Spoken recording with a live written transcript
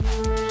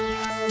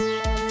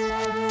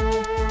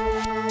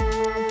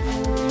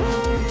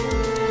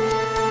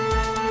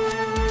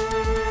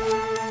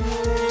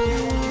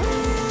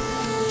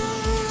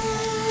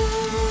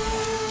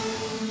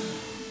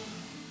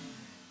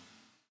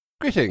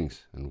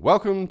Greetings, and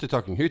welcome to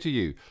Talking Who to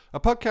You, a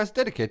podcast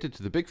dedicated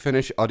to the big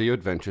finish audio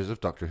adventures of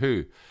Doctor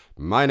Who.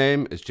 My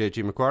name is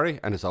JG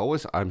Macquarie, and as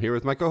always, I'm here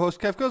with my co-host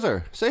Kev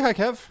Gozer. Say hi,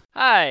 Kev.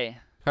 Hi.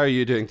 How are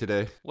you doing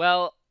today?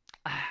 Well,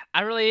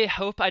 I really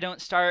hope I don't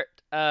start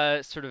a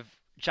sort of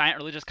giant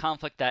religious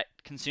conflict that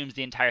consumes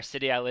the entire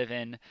city I live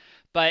in,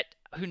 but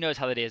who knows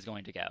how the day is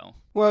going to go.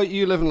 Well,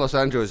 you live in Los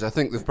Angeles. I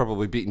think they've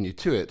probably beaten you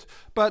to it.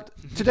 But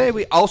today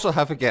we also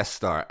have a guest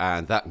star,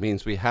 and that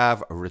means we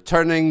have a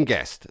returning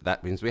guest.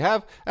 That means we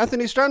have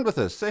Anthony Strand with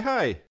us. Say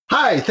hi.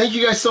 Hi, thank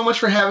you guys so much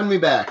for having me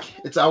back.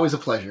 It's always a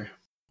pleasure.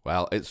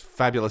 Well, it's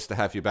fabulous to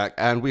have you back,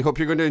 and we hope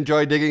you're going to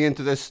enjoy digging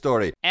into this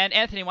story. And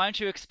Anthony, why don't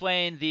you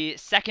explain the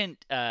second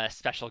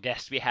special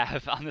guest we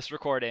have on this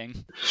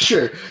recording?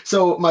 Sure.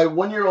 So my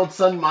 1-year-old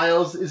son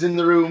Miles is in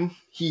the room.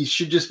 He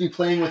should just be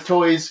playing with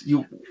toys.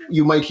 You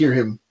might hear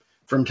him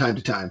from time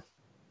to time.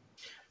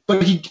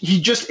 But he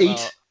just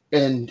ate,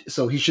 and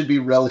so he should be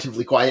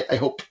relatively quiet, I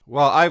hope.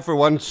 Well, I, for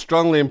one,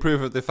 strongly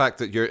approve of the fact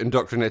that you're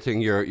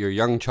indoctrinating your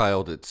young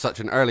child at such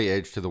an early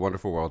age to the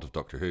wonderful world of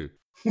Doctor Who.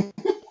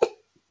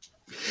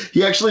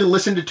 He actually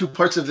listened to 2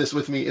 parts of this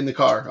with me in the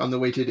car on the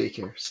way to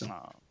daycare. So.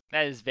 Oh,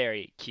 that is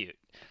very cute.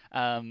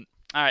 All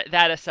right,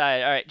 that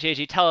aside, all right,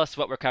 JG, tell us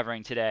what we're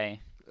covering today.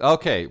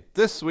 Okay,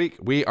 this week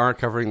we are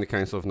covering the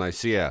Council of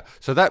Nicaea.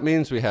 So that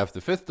means we have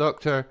the Fifth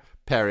Doctor,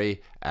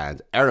 Peri,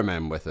 and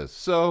Erimem with us.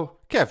 So,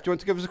 Kev, do you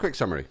want to give us a quick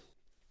summary?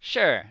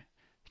 Sure.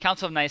 The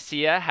Council of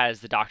Nicaea has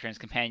the Doctor and his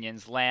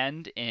companions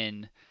land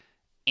in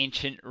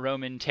ancient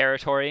Roman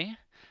territory.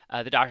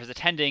 The Doctor is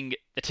attending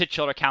the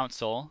titular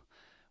council,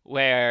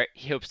 where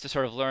he hopes to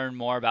sort of learn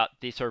more about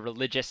the sort of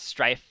religious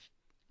strife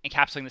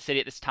encapsulating the city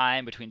at this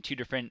time between 2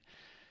 different,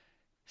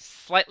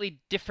 slightly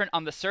different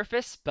on the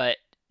surface, but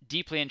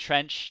deeply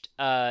entrenched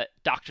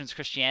doctrines of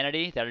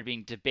Christianity that are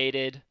being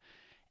debated.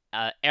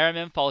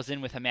 Erimem falls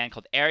in with a man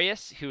called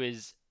Arius, who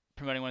is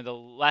promoting one of the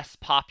less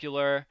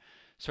popular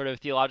sort of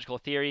theological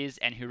theories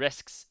and who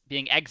risks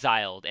being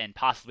exiled and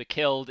possibly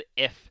killed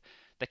if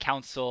the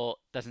council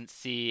doesn't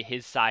see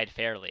his side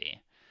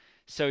fairly.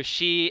 So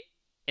she,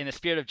 in the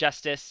spirit of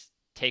justice,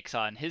 takes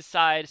on his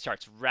side,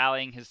 starts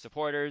rallying his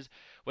supporters,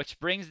 which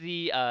brings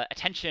the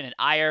attention and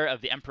ire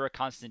of the Emperor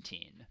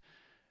Constantine,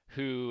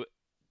 who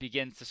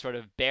begins to sort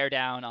of bear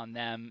down on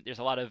them. There's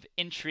a lot of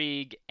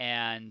intrigue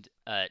and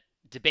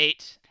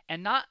debate,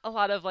 and not a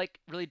lot of like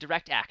really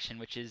direct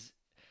action,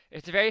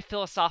 it's a very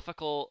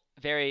philosophical,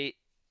 very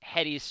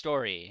heady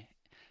story,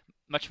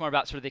 much more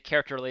about sort of the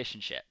character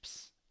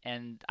relationships,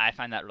 and I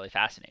find that really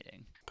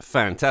fascinating.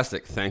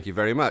 Fantastic, thank you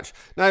very much.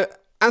 Now,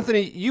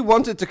 Anthony, you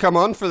wanted to come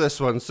on for this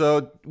one,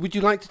 so would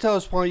you like to tell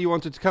us why you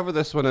wanted to cover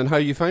this one and how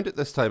you found it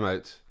this time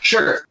out?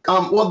 Sure.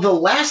 Well, the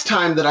last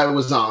time that I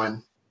was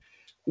on,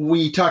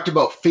 we talked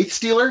about Faith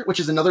Stealer, which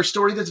is another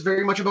story that's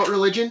very much about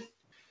religion,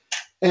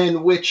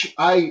 and which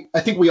I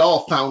think we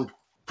all found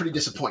pretty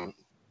disappointing.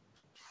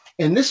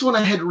 And this one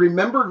I had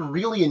remembered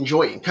really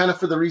enjoying, kind of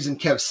for the reason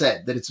Kev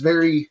said, that it's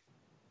very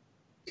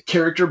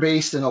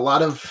character-based and a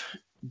lot of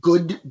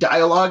good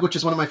dialogue, which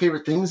is one of my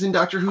favorite things in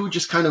Doctor Who,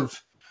 just kind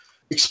of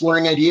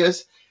exploring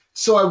ideas.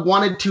 So I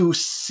wanted to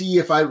see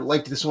if I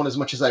liked this one as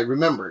much as I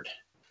remembered,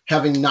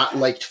 having not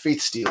liked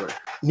Faith Stealer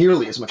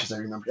nearly as much as I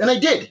remembered. And I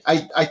did.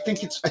 I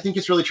think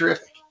it's really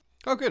terrific.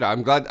 Oh, good.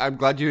 I'm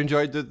glad you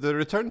enjoyed the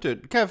return to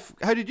it. Kev,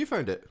 how did you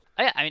find it?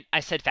 I mean, I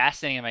said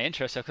fascinating in my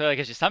intro, so clearly it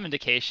gives you some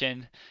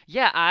indication.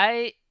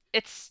 Yeah,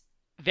 it's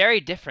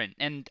very different,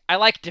 and I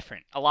like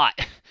different a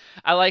lot.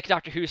 I like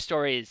Doctor Who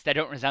stories that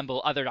don't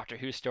resemble other Doctor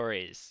Who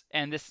stories,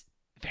 and this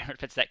very much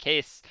fits that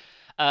case.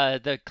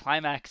 The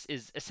climax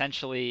is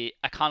essentially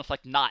a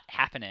conflict not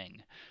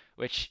happening,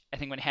 which I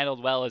think when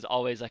handled well is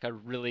always like a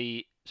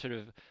really sort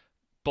of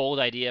bold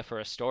idea for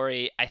a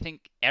story. I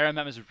think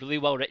Erimem is really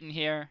well written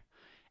here,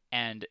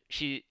 and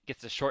she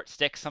gets a short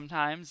stick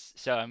sometimes,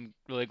 so I'm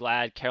really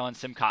glad Carolyn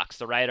Simcox,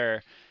 the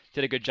writer,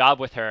 did a good job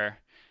with her.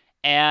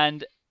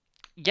 And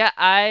yeah,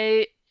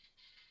 I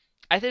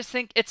just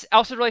think it's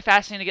also really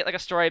fascinating to get like a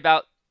story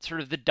about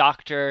sort of the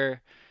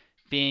Doctor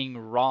being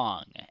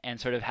wrong and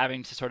sort of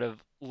having to sort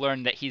of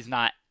learn that he's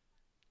not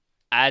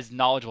as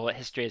knowledgeable at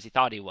history as he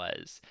thought he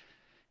was.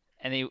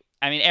 And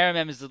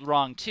Erimem is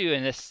wrong too,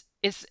 and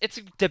it's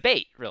a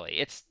debate, really.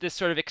 It's this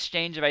sort of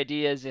exchange of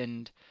ideas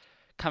and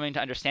coming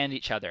to understand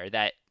each other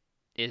that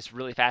is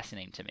really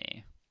fascinating to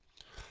me.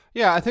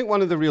 Yeah, I think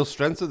one of the real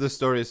strengths of this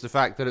story is the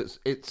fact that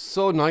it's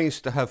so nice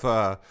to have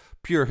a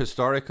pure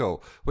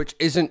historical, which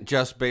isn't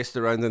just based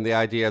around in the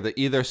idea that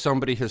either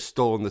somebody has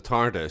stolen the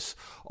TARDIS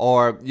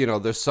or,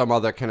 there's some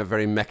other kind of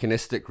very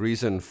mechanistic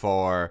reason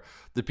for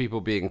the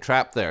people being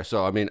trapped there.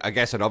 So, I mean, I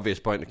guess an obvious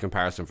point of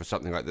comparison for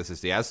something like this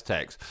is the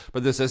Aztecs.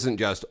 But this isn't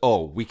just,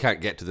 we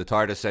can't get to the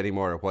TARDIS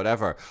anymore or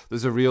whatever.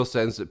 There's a real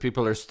sense that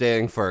people are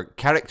staying for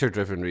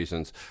character-driven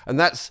reasons. And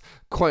that's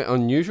quite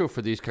unusual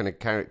for these kind of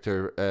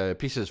character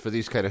pieces, for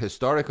these kind of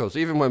historicals.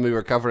 Even when we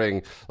were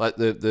covering like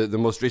the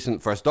most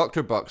recent First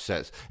Doctor box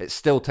sets, it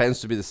still tends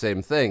to be the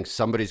same thing.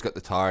 Somebody's got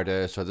the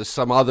TARDIS, or there's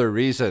some other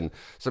reason,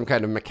 some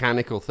kind of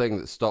mechanical thing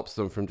that stops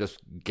them from just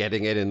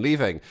getting in and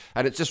leaving.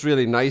 And it's just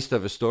really nice to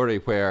have a story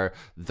where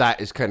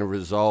that is kind of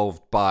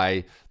resolved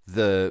by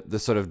the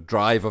sort of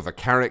drive of a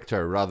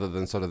character rather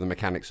than sort of the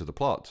mechanics of the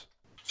plot.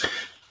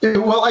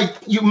 Well,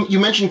 you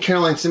mentioned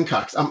Caroline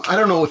Simcox. I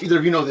don't know if either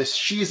of you know this.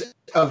 She's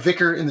a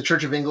vicar in the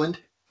Church of England.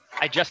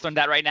 I just learned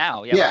that right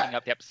now. Yeah. Looking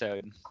up the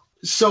episode.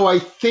 So I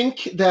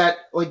think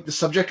that like the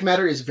subject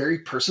matter is very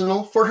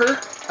personal for her.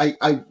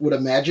 I would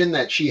imagine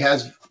that she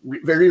has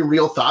very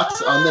real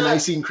thoughts on the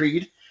Nicene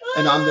Creed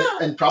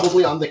and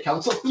probably on the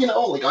council,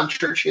 like on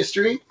church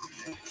history.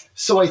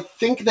 So I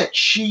think that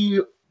she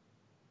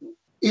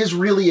is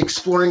really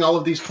exploring all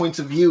of these points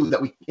of view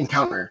that we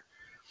encounter.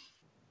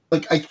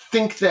 Like, I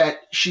think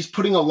that she's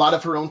putting a lot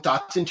of her own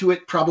thoughts into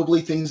it,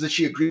 probably things that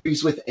she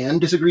agrees with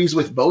and disagrees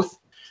with both,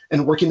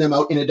 and working them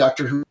out in a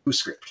Doctor Who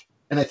script.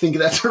 And I think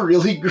that's a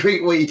really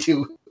great way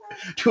to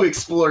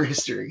explore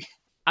history.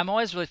 I'm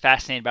always really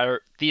fascinated by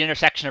the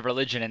intersection of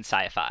religion and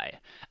sci-fi,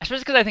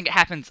 especially because I think it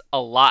happens a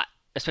lot,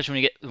 especially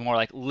when you get more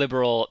like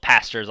liberal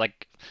pastors,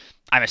 like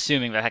I'm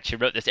assuming that actually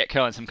wrote this,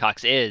 Caroline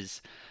Simcox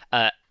is,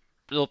 a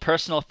little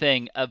personal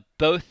thing of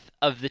both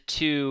of the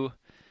two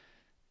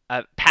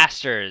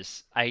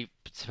pastors, I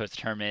suppose the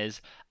term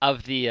is,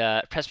 of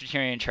the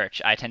Presbyterian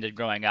church I attended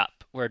growing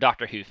up were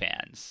Doctor Who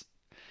fans.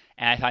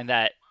 And I find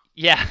that,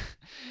 yeah,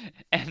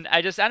 and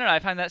I don't know, I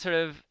find that sort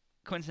of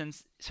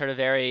coincidence sort of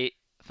very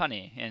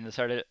funny and the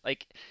sort of,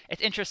 like,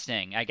 it's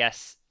interesting, I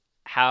guess,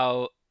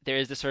 how there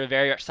is this sort of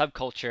very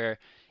subculture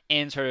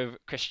in sort of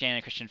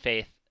Christianity, Christian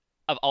faith,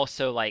 of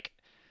also, like,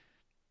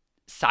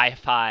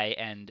 sci-fi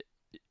and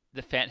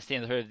the fantasy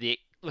and sort of the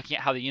looking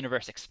at how the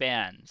universe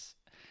expands.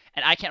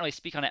 And I can't really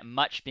speak on it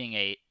much, being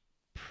a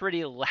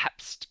pretty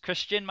lapsed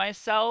Christian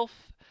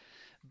myself.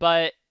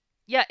 But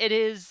yeah, it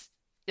is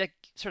like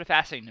sort of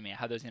fascinating to me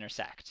how those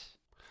intersect.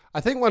 I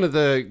think one of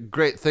the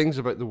great things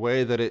about the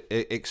way that it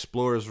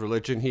explores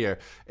religion here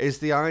is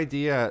the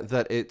idea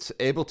that it's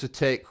able to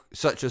take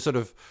such a sort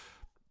of,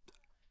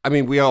 I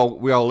mean, we all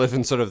live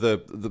in sort of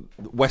the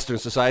Western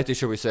society,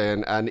 shall we say,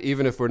 and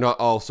even if we're not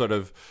all sort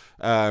of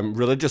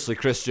religiously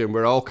Christian,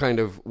 we're all kind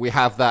of, we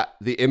have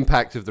the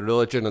impact of the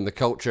religion and the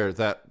culture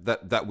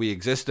that we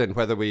exist in,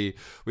 whether we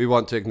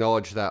want to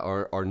acknowledge that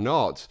or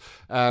not.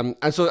 And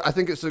so I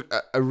think it's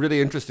a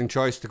really interesting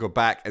choice to go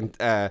back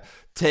and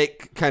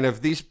take kind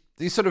of these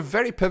sort of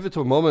very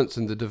pivotal moments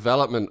in the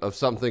development of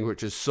something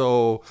which is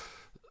so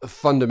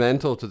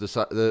fundamental to the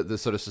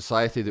sort of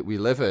society that we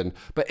live in,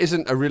 but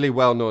isn't a really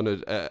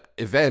well-known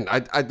event.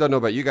 I don't know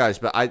about you guys,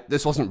 but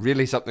this wasn't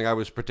really something I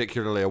was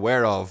particularly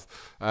aware of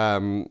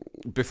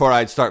before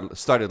I'd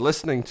started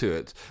listening to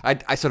it.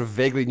 I sort of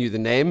vaguely knew the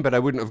name, but I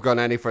wouldn't have gone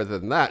any further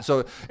than that.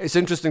 So it's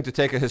interesting to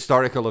take a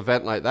historical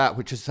event like that,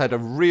 which has had a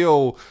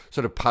real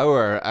sort of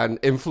power and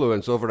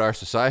influence over our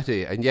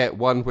society, and yet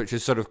one which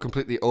is sort of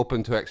completely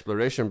open to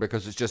exploration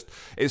because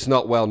it's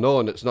not well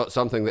known. It's not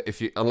something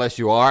that unless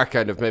you are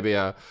kind of maybe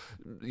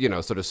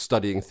sort of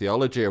studying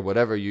theology or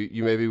whatever,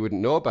 you maybe wouldn't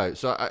know about.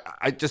 So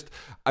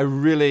I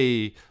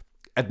really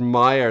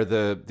admire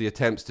the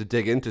attempts to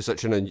dig into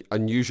such an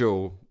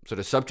unusual sort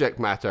of subject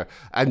matter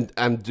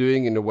and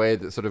doing in a way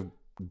that sort of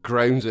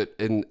grounds it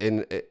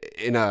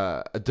in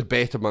a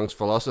debate amongst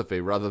philosophy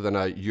rather than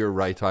a you're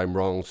right, I'm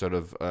wrong sort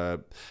of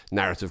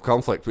narrative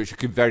conflict, which it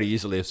could very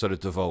easily have sort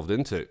of devolved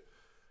into.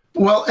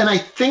 Well, and I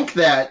think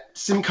that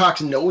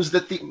Simcox knows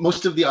that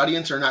most of the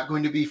audience are not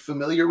going to be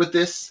familiar with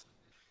this.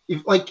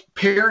 Like,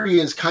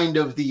 Perry is kind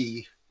of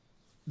the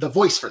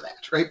voice for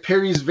that, right?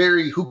 Perry's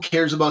very, who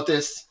cares about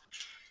this?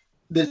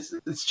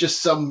 It's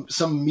just some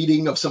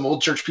meeting of some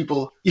old church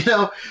people,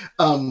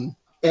 and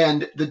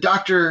the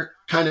Doctor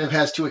kind of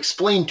has to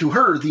explain to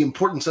her the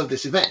importance of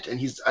this event, and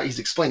he's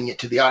explaining it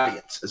to the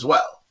audience as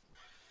well.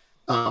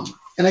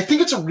 And I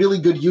think it's a really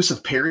good use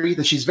of Perry,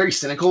 that she's very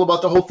cynical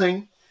about the whole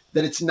thing,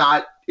 that it's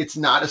not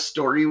a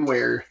story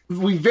where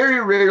we very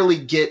rarely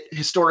get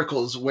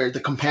historicals where the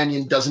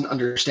companion doesn't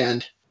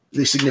understand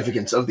the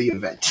significance of the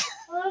event.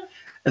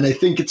 And I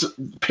think it's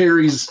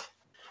Perry's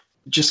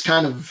just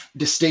kind of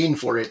disdain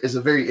for it is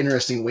a very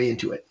interesting way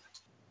into it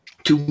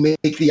to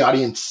make the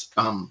audience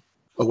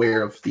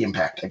aware of the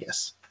impact, I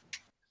guess.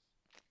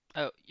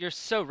 Oh, you're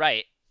so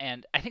right.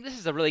 And I think this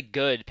is a really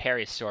good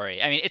Perry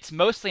story. I mean, it's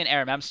mostly an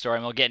RMM story,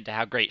 and we'll get into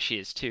how great she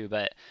is too,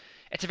 but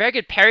it's a very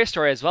good Perry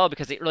story as well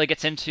because it really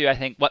gets into, I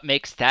think, what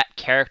makes that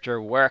character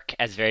work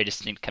as a very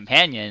distinct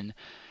companion,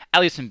 at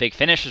least when Big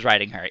Finish was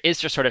writing her, is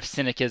just sort of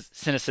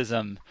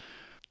cynicism,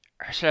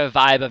 or sort of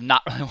vibe of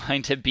not really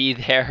wanting to be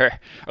there,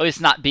 or at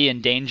least not be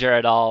in danger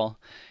at all.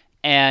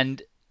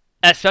 And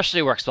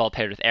especially works well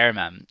paired with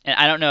Aramem. And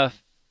I don't know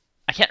if,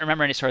 I can't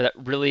remember any story that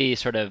really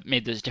sort of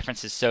made those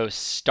differences so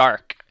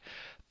stark,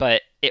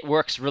 but it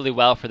works really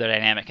well for their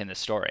dynamic in this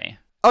story.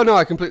 Oh, no,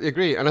 I completely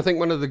agree. And I think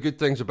one of the good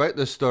things about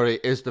this story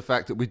is the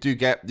fact that we do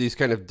get these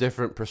kind of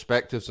different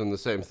perspectives on the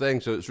same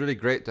thing. So it's really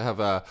great to have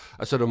a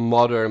sort of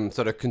modern,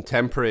 sort of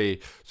contemporary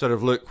sort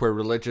of look where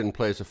religion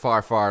plays a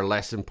far, far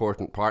less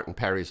important part in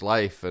Perry's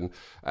life. And,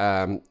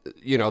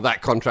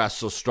 that contrasts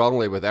so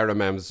strongly with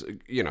Aramem's,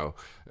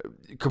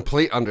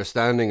 complete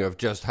understanding of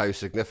just how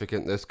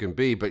significant this can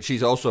be, but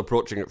she's also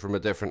approaching it from a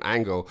different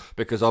angle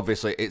because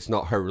obviously it's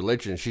not her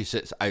religion. She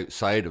sits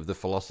outside of the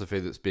philosophy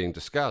that's being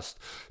discussed.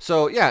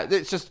 So yeah,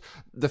 it's just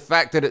the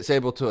fact that it's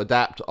able to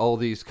adapt all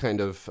these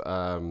kind of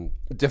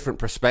different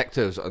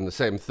perspectives on the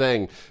same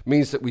thing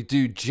means that we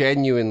do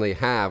genuinely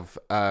have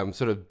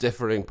sort of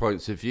differing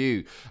points of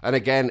view. And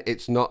again,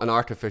 it's not an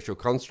artificial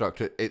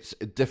construct. It's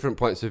different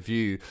points of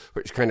view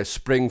which kind of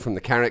spring from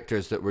the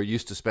characters that we're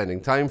used to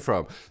spending time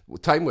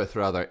with.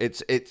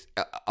 It's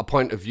a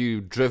point of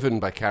view driven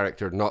by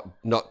character,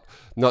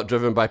 not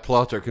driven by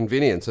plot or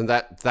convenience, and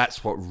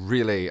that's what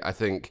really, I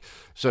think,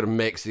 sort of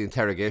makes the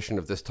interrogation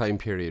of this time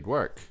period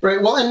work.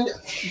 Right. Well, and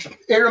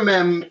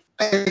Aramem,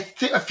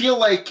 I feel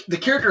like the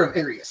character of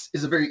Arius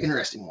is a very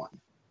interesting one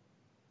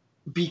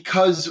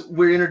because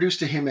we're introduced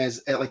to him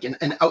as like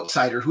an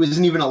outsider who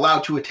isn't even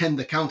allowed to attend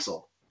the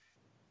council,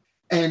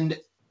 and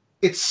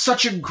it's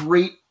such a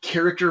great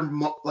character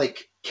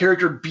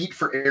beat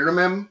for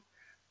Aramem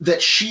that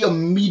she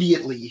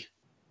immediately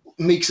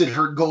makes it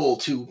her goal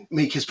to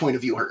make his point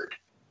of view heard.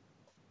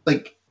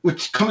 Like,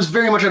 which comes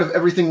very much out of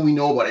everything we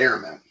know about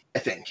Aramem, I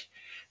think,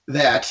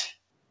 that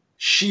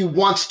she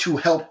wants to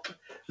help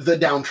the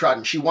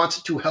downtrodden. She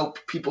wants to help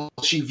people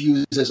she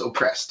views as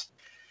oppressed.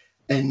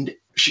 And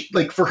she,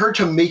 like, for her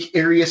to make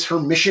Arius her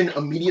mission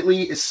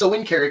immediately is so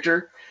in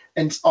character,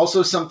 and it's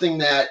also something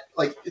that,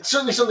 like, it's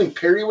certainly something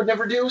Perry would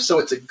never do, so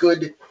it's a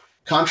good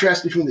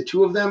contrast between the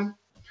two of them.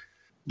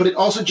 But it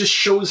also just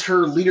shows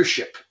her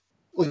leadership,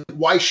 like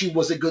why she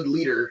was a good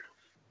leader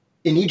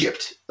in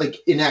Egypt, like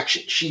in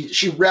action.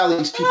 She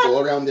rallies people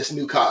around this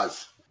new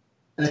cause,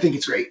 and I think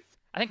it's great.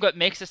 I think what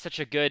makes this such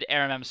a good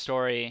Aramem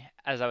story,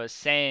 as I was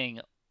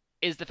saying,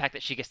 is the fact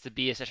that she gets to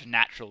be such a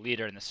natural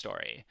leader in the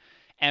story.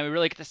 And we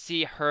really get to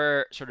see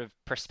her sort of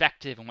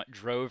perspective and what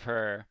drove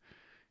her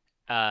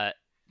to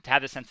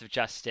have this sense of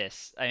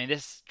justice. I mean,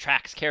 this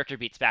tracks character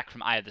beats back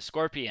from Eye of the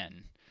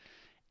Scorpion,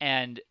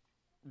 and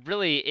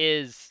really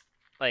is,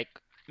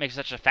 like, makes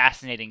her such a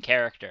fascinating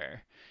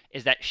character,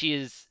 is that she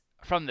is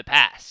from the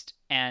past,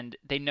 and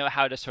they know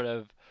how to sort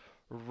of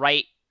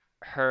write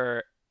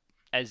her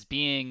as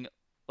being,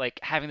 like,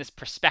 having this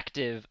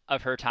perspective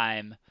of her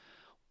time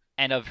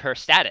and of her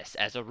status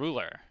as a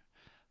ruler,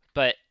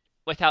 but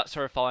without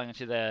sort of falling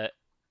into the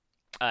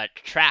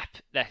trap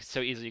that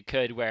so easily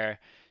could, where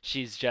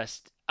she's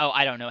just, oh,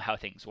 I don't know how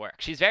things work.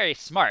 She's very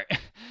smart,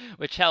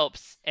 which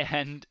helps,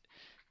 and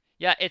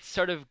yeah, it's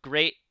sort of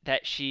great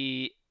that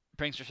she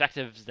brings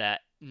perspectives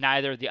that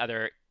neither of the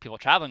other people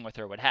traveling with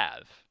her would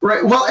have.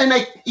 Right. Well, and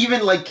I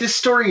even, like, this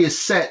story is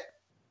set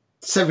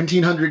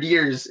 1700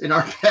 years in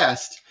our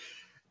past,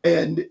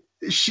 and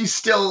she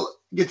still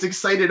gets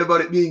excited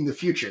about it being the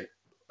future.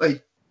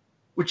 Like,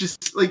 which is,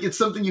 like, it's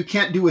something you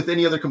can't do with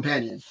any other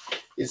companion,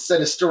 is set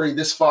a story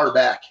this far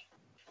back.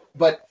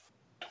 But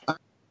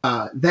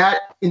that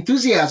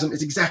enthusiasm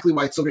is exactly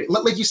why it's so great.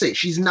 Like you say,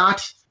 she's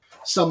not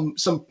some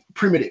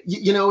primitive.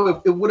 You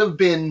know, it would have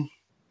been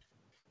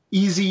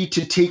easy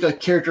to take a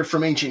character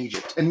from ancient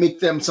Egypt and make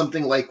them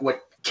something like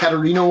what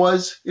Katerina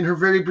was in her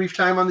very brief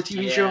time on the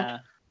TV show,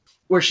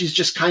 where she's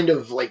just kind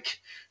of, like,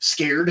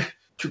 scared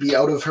to be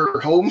out of her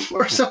home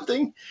or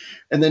something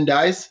and then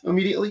dies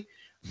immediately.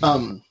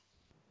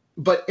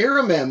 But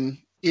Aramem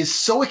is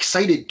so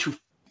excited to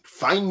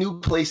find new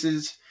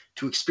places,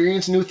 to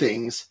experience new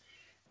things.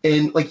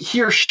 And, like,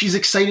 here she's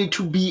excited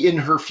to be in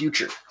her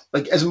future,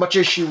 like, as much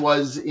as she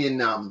was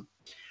in,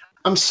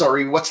 I'm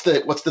sorry, what's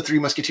the Three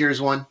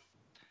Musketeers one?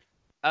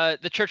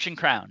 The Church and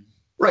Crown.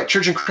 Right,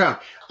 Church and Crown.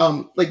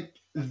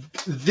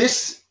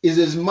 This is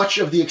as much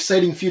of the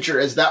exciting future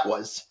as that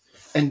was.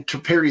 And to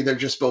Perry, they're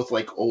just both,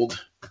 like, old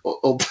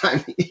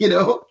time, you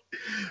know?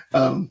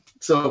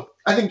 So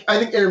I think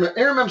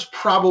Aramem's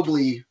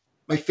probably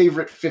my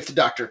favorite Fifth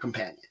Doctor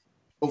companion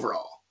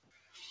overall.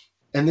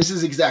 And this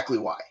is exactly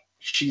why.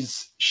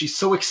 She's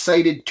so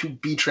excited to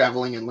be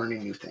traveling and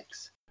learning new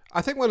things.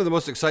 I think one of the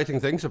most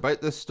exciting things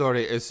about this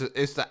story is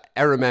that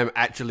Aramem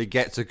actually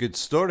gets a good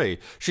story.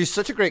 She's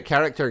such a great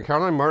character, and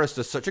Caroline Morris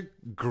does such a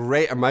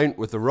great amount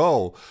with the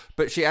role,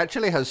 but she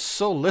actually has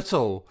so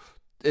little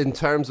in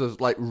terms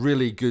of, like,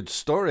 really good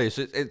stories.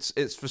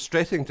 It's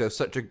frustrating to have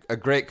such a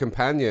great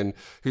companion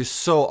who's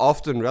so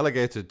often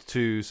relegated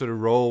to sort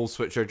of roles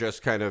which are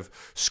just kind of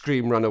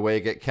scream, run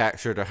away, get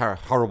captured, or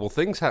horrible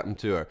things happen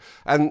to her.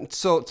 And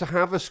so to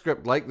have a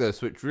script like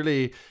this, which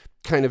really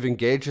kind of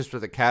engages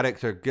with the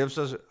character, gives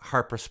us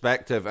her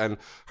perspective and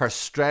her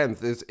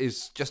strength,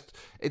 is just,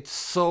 it's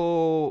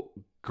so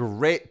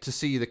great to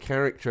see the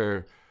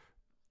character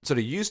sort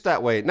of used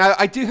that way. Now,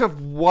 I do have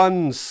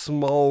one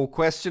small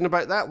question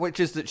about that, which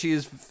is that she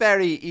is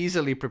very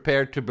easily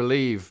prepared to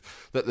believe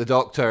that the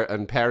Doctor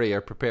and Perry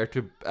are prepared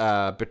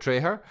to betray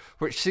her,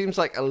 which seems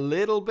like a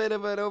little bit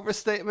of an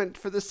overstatement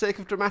for the sake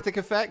of dramatic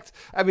effect.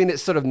 I mean,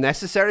 it's sort of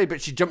necessary, but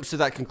she jumps to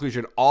that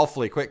conclusion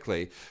awfully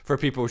quickly for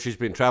people she's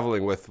been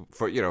traveling with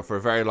for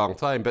a very long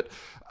time. But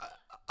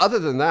other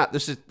than that,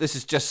 this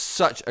is just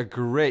such a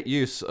great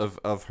use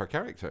of her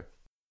character.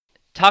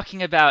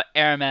 Talking about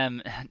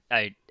Aramem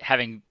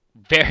having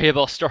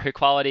variable story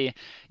quality.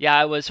 Yeah,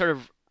 I was sort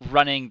of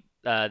running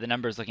the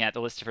numbers looking at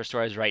the list of her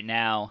stories right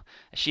now.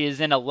 She is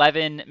in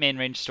 11 main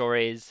range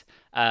stories.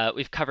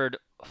 We've covered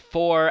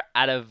 4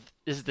 out of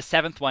this is the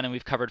 7th one, and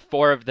we've covered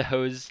 4 of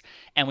those,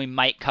 and we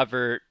might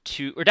cover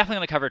 2. We're definitely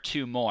going to cover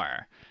 2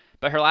 more.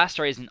 But her last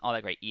story isn't all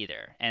that great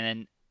either. And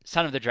then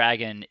Son of the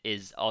Dragon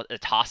is a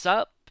toss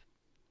up.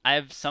 I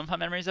have some fun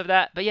memories of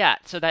that. But yeah,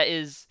 so that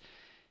is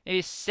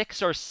maybe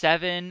 6 or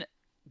 7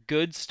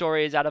 good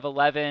stories out of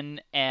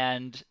 11,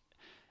 and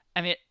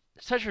I mean,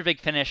 such a big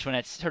finish when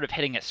it's sort of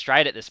hitting its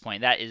stride at this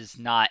point. That is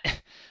not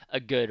a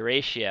good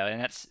ratio, and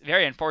that's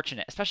very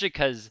unfortunate, especially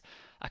because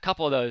a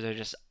couple of those are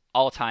just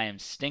all-time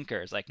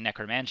stinkers, like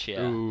Necromancia.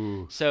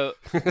 Ooh. So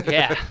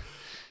yeah,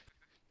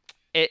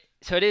 it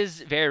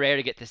is very rare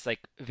to get this like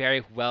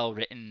very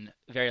well-written,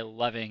 very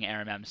loving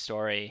RMM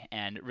story,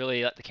 and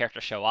really let the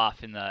character show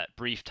off in the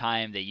brief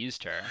time they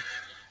used her.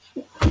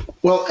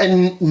 Well,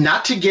 and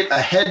not to get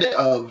ahead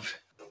of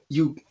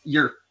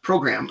your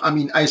program. I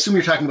mean, I assume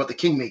you're talking about the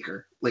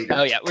Kingmaker later.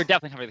 Oh yeah, we're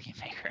definitely covering the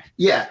Kingmaker.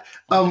 Yeah,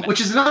 which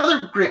is another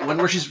great one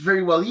where she's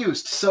very well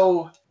used.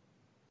 So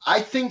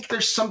I think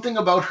there's something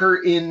about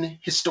her in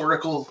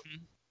historical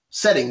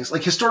settings,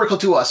 like historical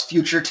to us,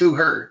 future to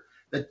her,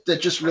 that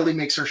just really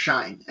makes her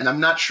shine. And I'm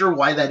not sure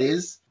why that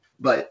is,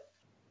 but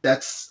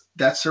that's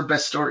her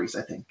best stories,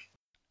 I think.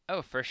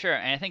 Oh, for sure.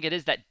 And I think it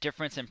is that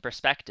difference in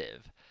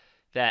perspective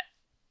that,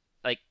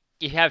 like,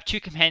 you have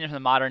 2 companions from the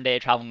modern day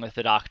traveling with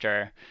the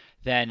Doctor,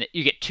 then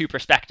you get 2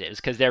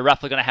 perspectives because they're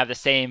roughly going to have the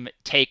same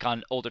take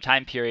on older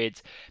time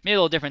periods. Maybe a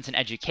little difference in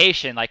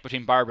education, like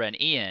between Barbara and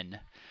Ian,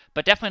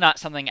 but definitely not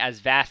something as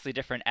vastly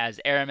different as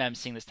RMM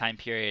seeing this time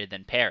period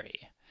than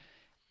Perry.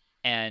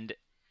 And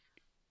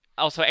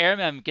also,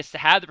 RMM gets to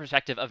have the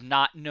perspective of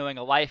not knowing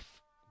a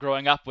life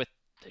growing up with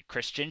the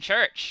Christian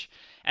church.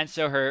 And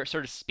so her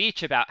sort of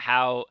speech about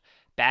how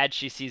bad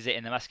she sees it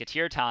in the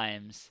Musketeer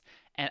times,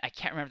 and I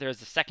can't remember if there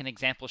was a second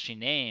example she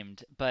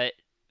named, but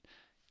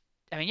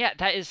I mean, yeah,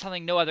 that is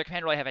something no other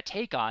commander really have a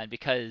take on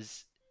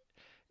because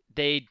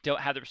they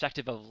don't have the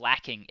perspective of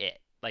lacking it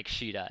like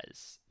she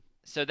does.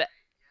 So that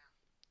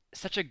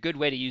such a good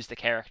way to use the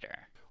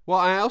character. Well,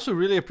 I also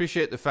really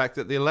appreciate the fact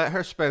that they let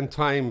her spend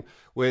time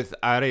with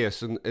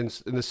Arius in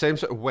the same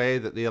sort of way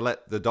that they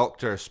let the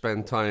Doctor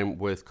spend time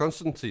with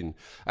Constantine.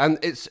 And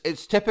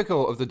it's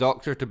typical of the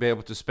Doctor to be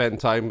able to spend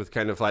time with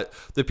kind of like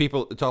the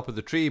people at the top of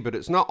the tree, but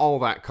it's not all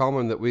that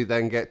common that we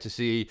then get to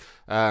see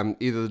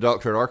either the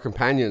Doctor or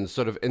companions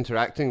sort of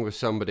interacting with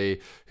somebody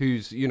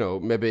who's, you know,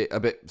 maybe a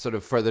bit sort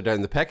of further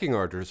down the pecking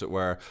order, as it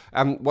were.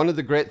 One of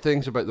the great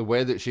things about the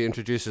way that she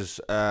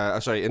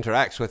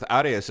interacts with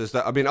Arius is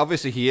that, I mean,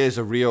 obviously he is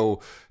a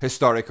real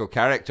historical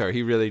character.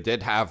 He really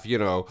did have, you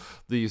know,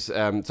 these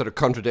sort of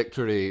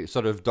contradictory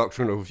sort of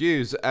doctrinal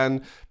views,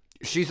 and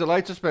she's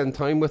allowed to spend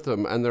time with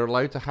them, and they're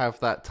allowed to have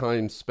that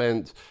time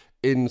spent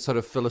in sort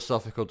of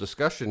philosophical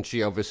discussion.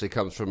 She obviously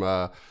comes from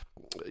a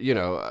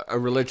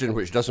religion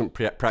which doesn't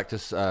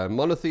practice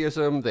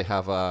monotheism. They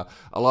have a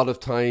lot of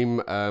time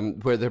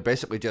where they're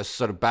basically just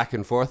sort of back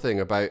and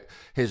forthing about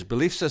his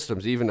belief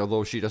systems, even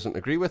although she doesn't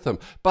agree with him.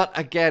 But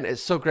again,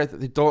 it's so great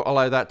that they don't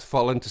allow that to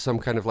fall into some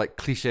kind of like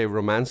cliche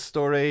romance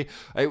story.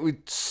 It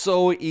would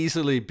so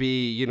easily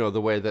be, you know,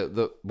 the way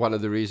that one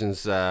of the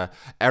reasons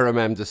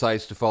RMM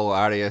decides to follow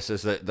Arius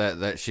is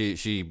that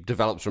she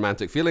develops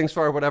romantic feelings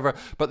for her, or whatever.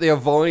 But they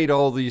avoid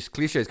all these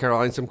cliches.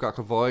 Caroline Simcock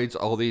avoids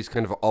all these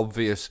kind of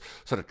obvious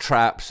sort of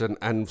traps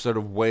and sort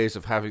of ways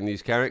of having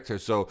these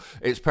characters. So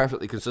it's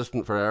perfectly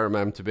consistent for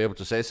RMM to be able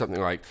to say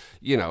something like,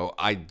 you know,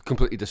 I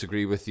completely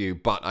disagree with you,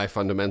 but I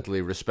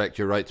fundamentally respect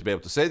your right to be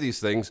able to say these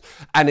things,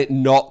 and it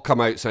not come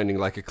out sounding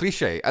like a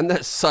cliche. And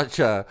that's such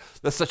a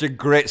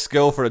great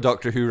skill for a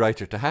Doctor Who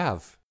writer to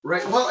have.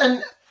 Right. Well,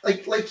 and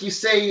like you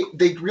say,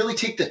 they really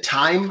take the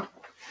time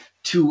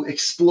to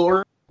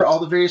explore all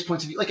the various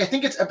points of view. Like, I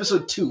think it's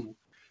episode 2,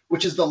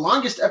 which is the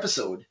longest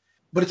episode,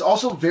 but it's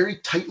also very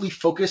tightly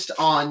focused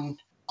on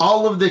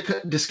all of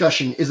the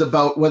discussion is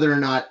about whether or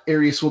not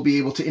Arius will be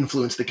able to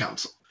influence the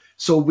council.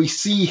 So we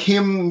see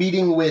him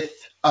meeting with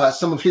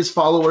some of his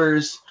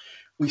followers.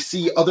 We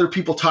see other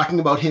people talking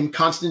about him.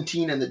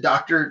 Constantine and the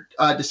Doctor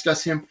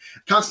discuss him.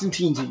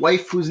 Constantine's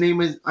wife, whose name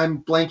is I'm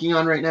blanking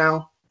on right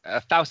now.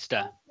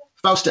 Fausta.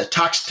 Fausta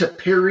talks to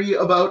Perry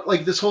about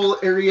like this whole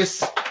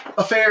Arius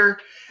affair.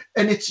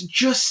 And it's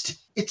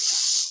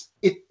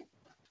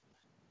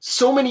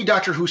so many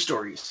Doctor Who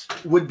stories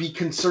would be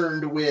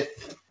concerned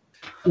with,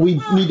 we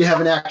need to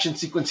have an action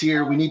sequence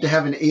here, we need to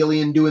have an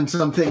alien doing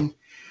something.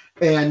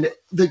 And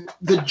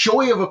the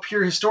joy of a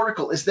pure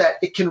historical is that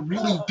it can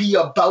really be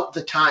about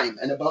the time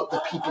and about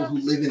the people who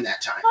live in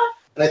that time.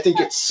 And I think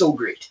it's so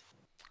great.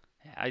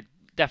 I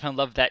definitely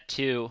love that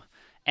too.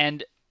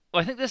 And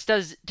what I think this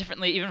does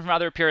differently even from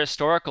other pure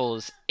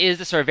historicals is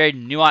this sort of very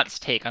nuanced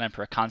take on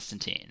Emperor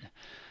Constantine.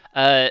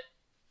 I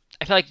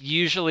feel like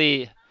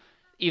usually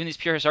even these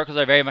pure historicals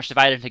are very much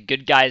divided into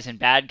good guys and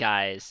bad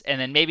guys, and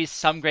then maybe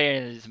some gray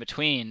areas in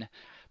between.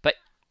 But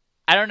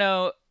I don't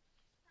know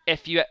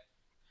if you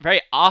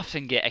very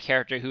often get a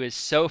character who is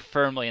so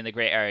firmly in the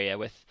gray area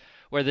with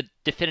where the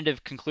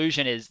definitive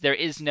conclusion is there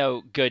is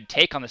no good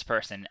take on this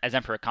person as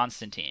Emperor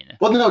Constantine.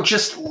 Well, no,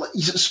 just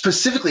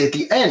specifically at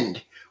the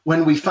end,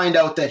 when we find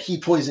out that he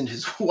poisoned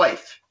his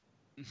wife,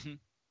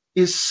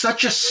 is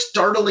such a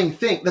startling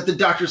thing that the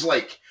doctor's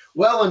like,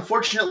 well,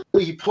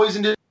 unfortunately, he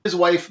poisoned his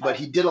wife, but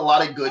he did a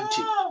lot of good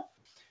too.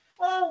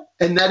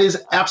 And that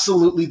is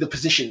absolutely the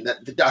position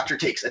that the doctor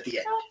takes at the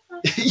end,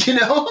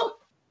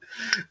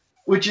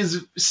 which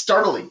is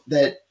startling.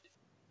 That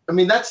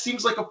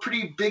seems like a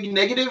pretty big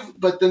negative,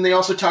 but then they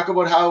also talk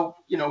about how,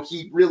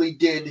 he really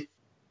did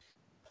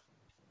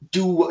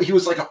he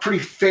was like a pretty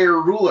fair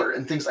ruler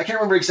and things. I can't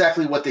remember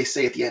exactly what they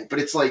say at the end, but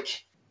it's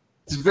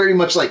very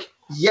much like,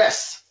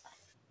 yes,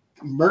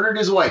 murdered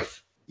his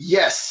wife.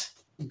 Yes,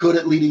 good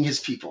at leading his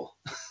people.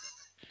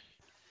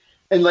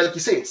 And like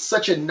you say, it's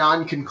such a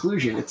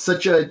non-conclusion. It's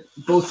such a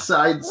both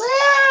sides.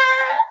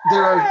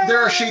 There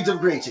are shades of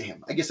gray to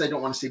him. I guess I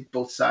don't want to say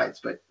both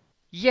sides, but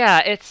yeah,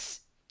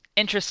 it's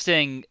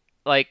interesting.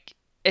 Like,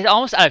 it's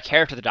almost out of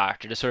character for the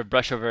Doctor to sort of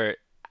brush over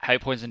how he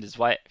poisoned his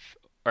wife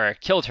or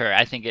killed her.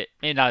 I think it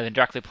may not have been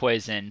directly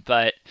poisoned,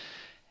 but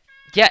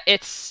yeah,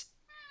 it's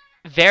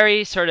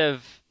very sort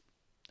of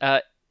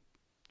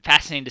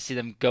fascinating to see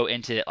them go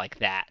into it like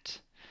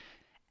that.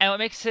 And what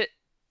makes it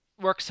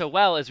work so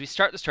well is we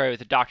start the story with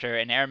the Doctor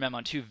and Aramem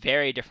on two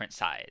very different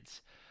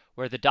sides,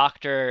 where the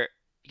Doctor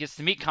gets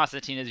to meet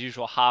Constantine in his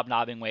usual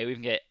hobnobbing way. We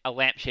can get a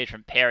lampshade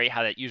from Perry,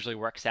 how that usually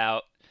works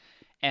out,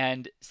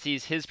 and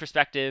sees his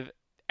perspective.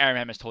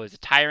 Aramem is told he's a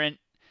tyrant,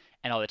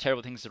 and all the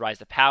terrible things that rise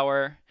to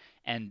power,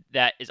 and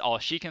that is all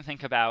she can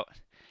think about.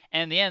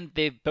 And in the end,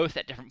 they both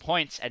at different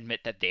points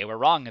admit that they were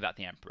wrong about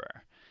the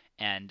Emperor,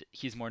 and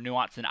he's more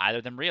nuanced than either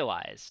of them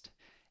realized.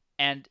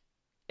 And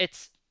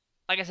it's,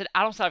 like I said,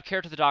 I don't have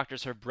character the Doctor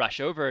sort of brush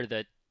over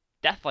the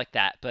death like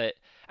that, but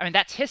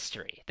that's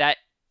history. That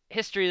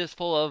history is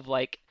full of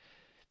like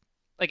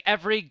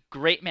every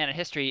great man in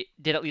history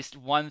did at least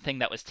one thing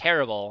that was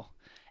terrible.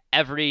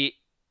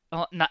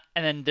 And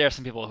then there are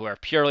some people who are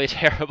purely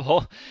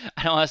terrible.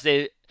 I don't want to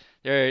say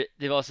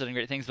they've also done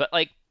great things, but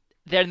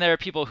then there are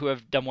people who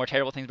have done more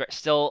terrible things but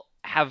still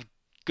have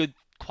good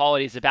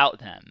qualities about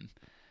them.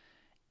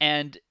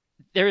 And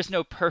there is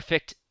no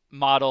perfect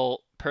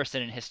model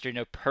person in history,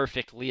 no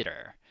perfect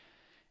leader.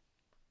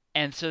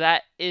 And so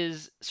that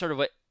is sort of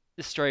what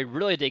the story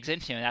really digs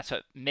into, and that's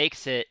what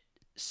makes it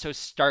so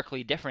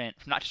starkly different,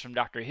 not just from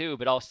Doctor Who,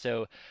 but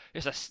also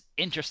there's an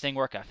interesting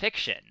work of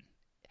fiction,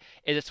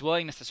 is its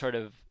willingness to sort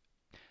of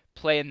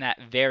play in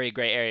that very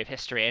gray area of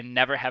history and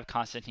never have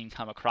Constantine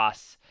come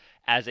across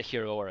as a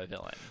hero or a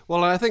villain.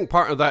 Well, I think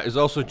part of that is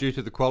also due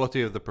to the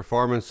quality of the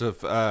performance of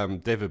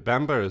David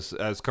Bamber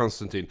as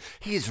Constantine.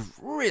 He's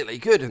really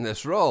good in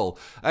this role,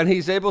 and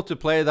he's able to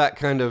play that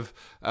kind of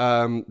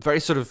very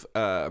sort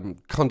of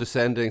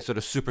condescending, sort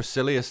of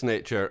supercilious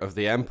nature of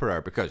the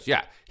Emperor, because,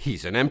 yeah,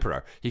 he's an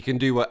emperor. He can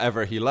do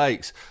whatever he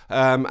likes,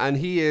 and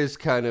he is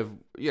kind of,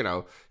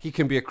 he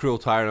can be a cruel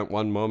tyrant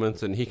one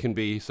moment, and he can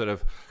be sort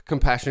of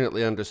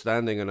compassionately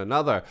understanding in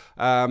another,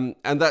 and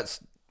that's,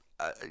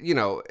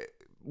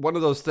 one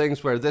of those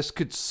things where this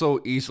could so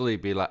easily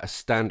be like a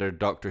standard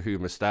Doctor Who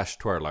moustache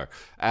twirler,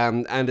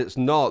 and it's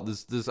not.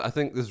 I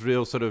think there's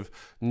real sort of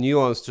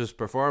nuance to his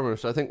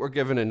performance. I think we're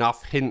given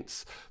enough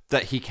hints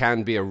that he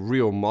can be a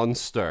real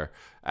monster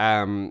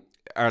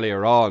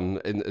earlier on,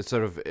 in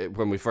sort of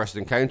when we first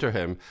encounter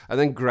him, and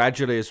then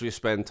gradually as we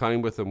spend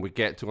time with him, we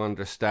get to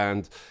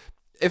understand.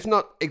 If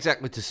not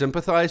exactly to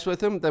sympathize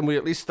with him, then we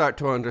at least start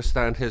to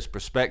understand his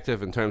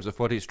perspective in terms of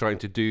what he's trying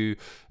to do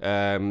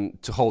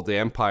to hold the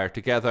Empire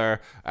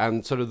together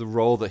and sort of the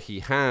role that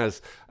he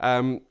has.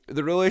 The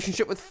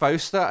relationship with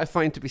Fausta I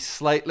find to be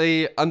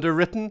slightly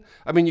underwritten.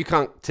 You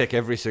can't tick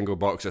every single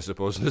box, I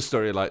suppose, in a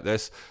story like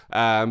this,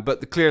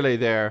 but clearly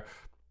there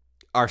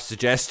are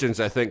suggestions,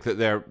 I think, that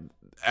they're,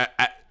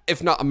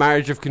 if not a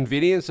marriage of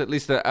convenience, at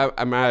least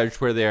a marriage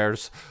where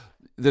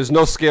there's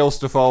no scales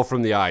to fall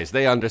from the eyes.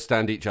 They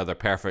understand each other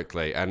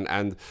perfectly.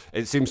 And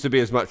it seems to be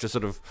as much a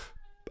sort of,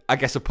 I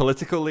guess, a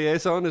political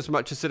liaison as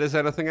much as it is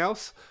anything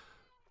else.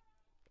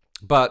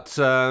 But,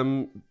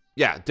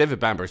 David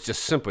Bamber is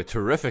just simply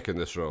terrific in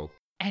this role.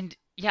 And,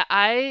 yeah,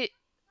 I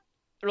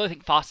really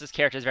think Fausta's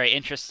character is very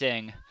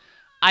interesting.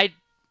 I'm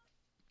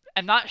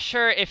not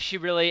sure if she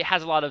really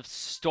has a lot of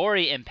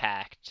story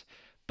impact,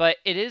 but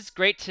it is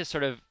great to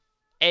sort of,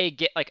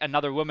 get,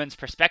 another woman's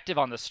perspective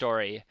on the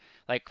story,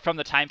 from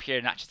the time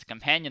period, not just a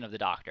companion of the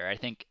Doctor. I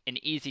think an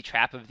easy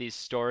trap of these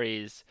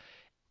stories,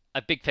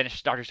 a big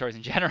finish Doctor stories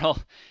in general,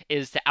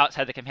 is to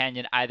outside the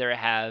companion either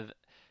have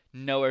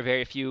no or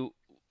very few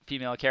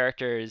female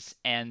characters,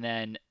 and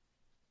then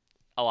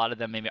a lot of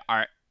them maybe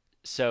aren't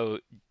so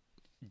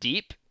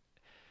deep.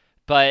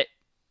 But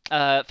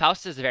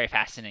Fausta is a very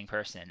fascinating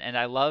person, and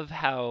I love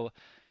how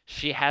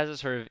she has a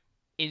sort of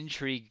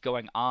intrigue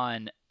going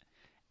on.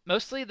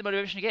 Mostly the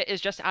motivation you get is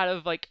just out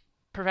of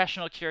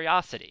professional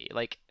curiosity,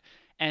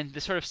 and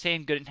the sort of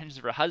same good intentions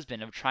of her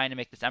husband of trying to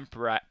make this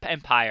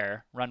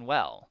empire run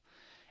well.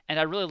 And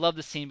I really love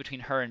the scene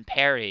between her and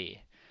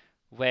Perry,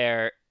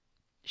 where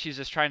she's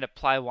just trying to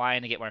apply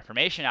wine to get more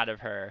information out of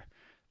her,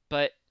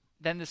 but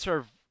then this sort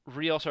of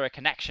real sort of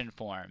connection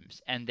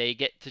forms, and they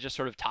get to just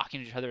sort of talking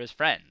to each other as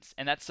friends,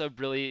 and that's a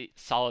really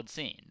solid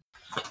scene.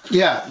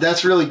 Yeah,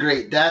 that's really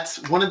great.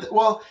 That's one of the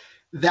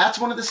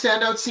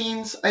standout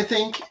scenes, I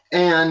think,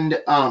 and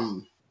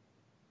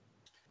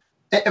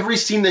every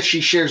scene that she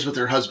shares with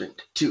her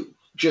husband too.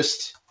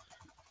 Just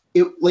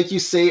it, like you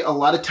say, a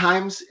lot of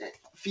times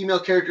female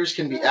characters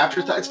can be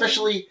afterthought,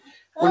 especially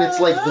when it's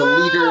like the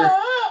leader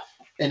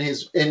and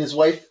his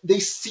wife. They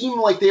seem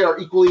like they are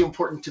equally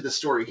important to the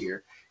story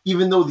here,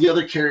 even though the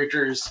other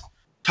characters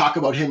talk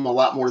about him a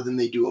lot more than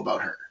they do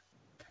about her.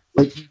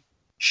 Like,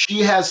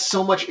 she has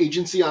so much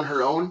agency on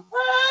her own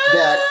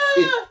that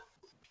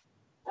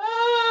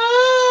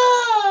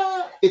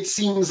it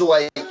seems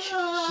like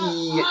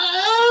he...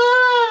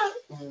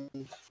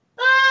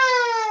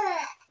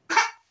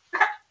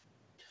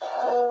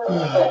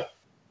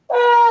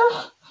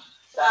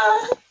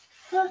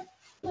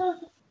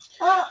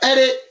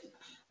 Edit!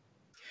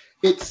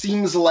 It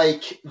seems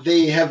like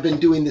they have been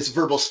doing this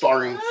verbal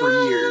sparring for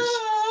years,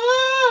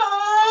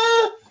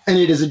 and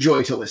it is a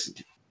joy to listen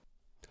to.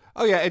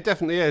 Oh yeah, it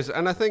definitely is,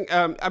 and I think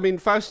I mean,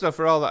 Fausta,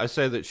 for all that I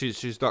say that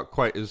she's not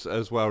quite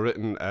as well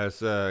written as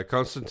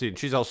Constantine,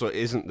 she's also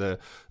isn't the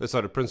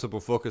sort of principal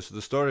focus of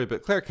the story.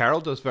 But Claire Carroll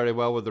does very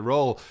well with the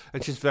role,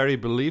 and she's very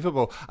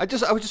believable. I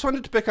just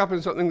wanted to pick up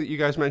on something that you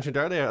guys mentioned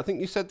earlier. I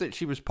think you said that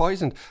she was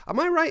poisoned. Am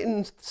I right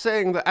in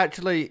saying that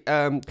actually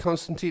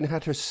Constantine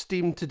had her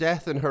steamed to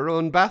death in her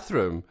own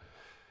bathroom?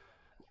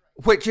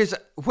 Which is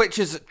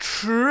a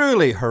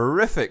truly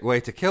horrific way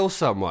to kill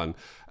someone.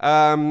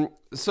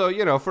 So,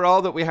 you know, for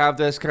all that we have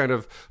this kind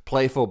of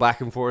playful back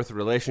and forth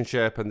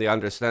relationship and the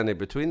understanding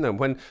between them,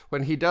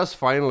 when he does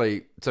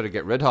finally sort of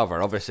get rid of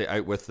her, obviously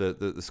out with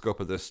the scope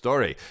of this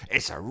story,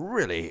 it's a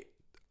really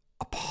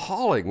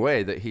appalling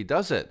way that he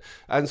does it.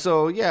 And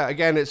so, yeah,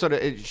 again, it's sort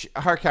of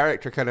her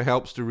character kind of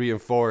helps to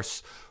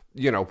reinforce,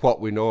 you know, what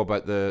we know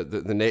about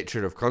the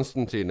nature of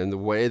Constantine and the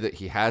way that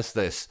he has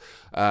this,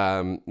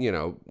 you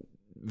know,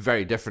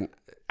 very different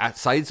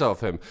sides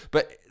of him.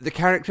 But the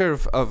character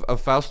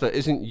of Fausta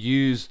isn't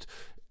used,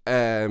 how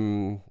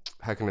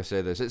can I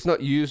say this? It's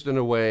not used in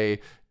a way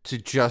to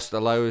just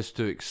allow us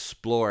to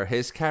explore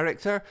his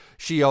character.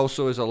 She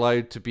also is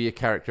allowed to be a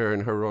character in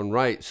her own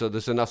right. So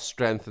there's enough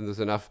strength and there's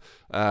enough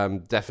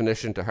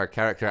definition to her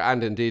character,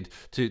 and indeed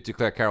to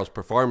Claire Carroll's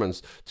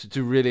performance,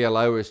 to really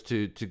allow us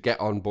to get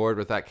on board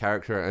with that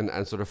character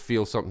and sort of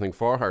feel something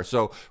for her.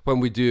 So when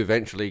we do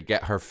eventually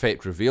get her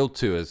fate revealed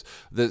to us,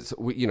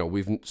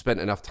 we've spent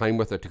enough time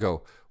with her to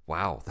go,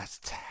 wow, that's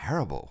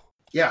terrible.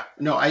 Yeah,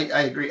 no, I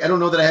agree. I don't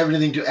know that I have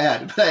anything to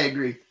add, but I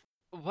agree.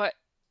 What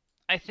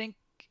I think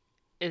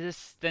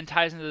this then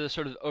ties into the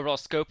sort of overall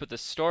scope of the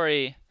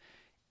story.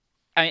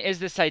 I mean, is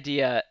this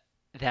idea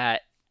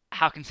that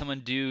how can someone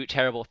do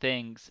terrible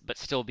things but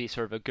still be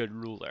sort of a good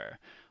ruler?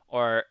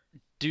 Or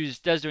does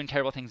doing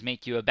terrible things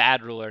make you a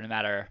bad ruler no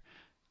matter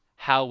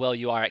how well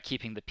you are at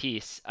keeping the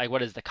peace? Like,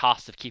 what is the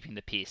cost of keeping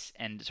the peace?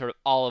 And sort of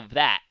all of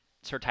that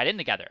sort of tied in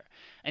together.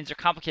 And these are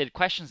complicated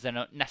questions that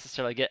don't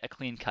necessarily get a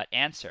clean-cut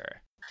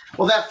answer.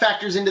 Well, that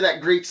factors into that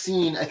great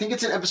scene. I think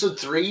it's in episode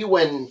 3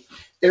 when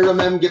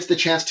Aramem gets the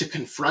chance to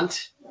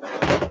confront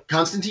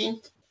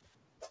Constantine,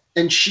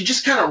 and she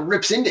just kind of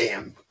rips into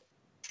him.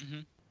 Mm-hmm.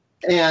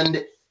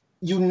 And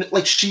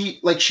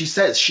she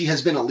says she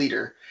has been a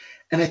leader,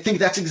 and I think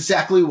that's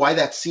exactly why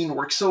that scene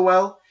works so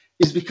well,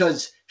 is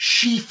because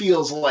she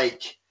feels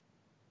like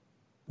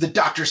the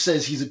doctor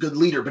says he's a good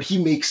leader, but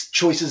he makes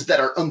choices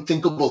that are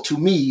unthinkable to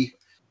me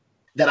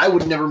that I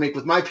would never make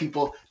with my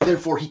people.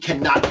 Therefore, he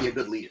cannot be a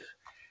good leader.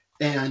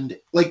 And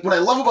like what I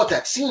love about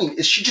that scene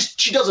is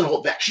she doesn't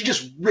hold back. She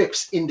just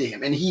rips into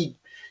him, and he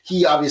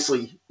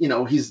obviously, you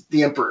know, he's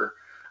the emperor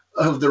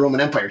of the Roman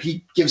Empire.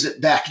 He gives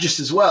it back just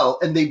as well,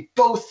 and they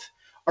both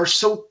are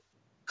so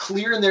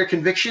clear in their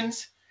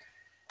convictions.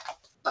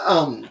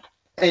 And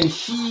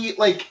he,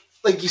 like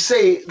you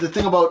say, the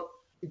thing about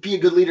be a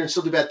good leader and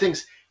still do bad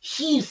things.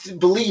 He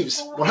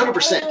believes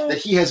 100% that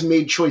he has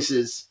made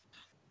choices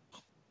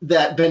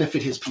that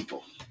benefit his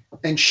people.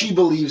 And she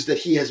believes that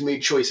he has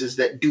made choices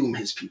that doom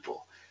his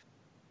people.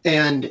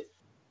 And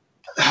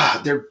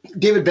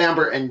David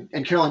Bamber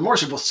and Caroline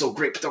Morris are both so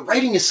great, but the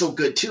writing is so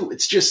good too.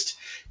 It's just,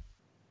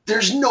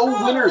 there's no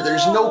winner.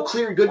 There's no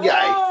clear good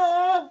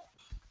guy.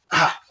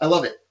 I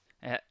love it.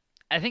 Yeah,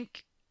 I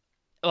think,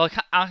 well,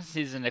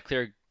 Constantine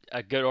isn't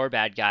a good or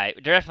bad guy.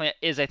 There definitely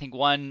is, I think,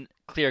 one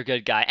clear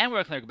good guy, and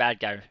we're a clear bad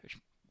guy, which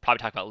we'll probably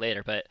talk about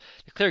later, but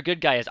the clear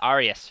good guy is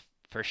Arius,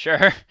 for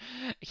sure.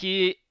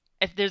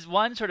 If there's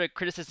one sort of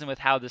criticism with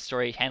how the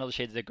story handles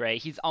Shades of Grey,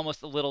 he's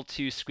almost a little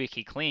too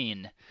squeaky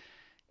clean.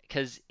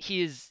 Because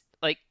he's,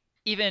 like,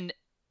 even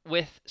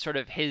with sort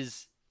of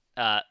his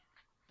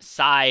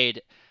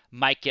side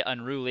might get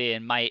unruly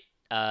and might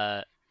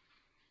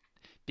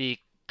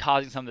be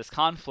causing some of this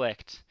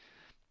conflict,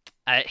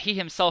 he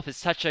himself is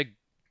such a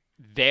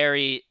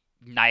very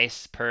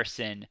nice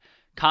person,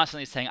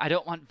 constantly saying, I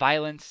don't want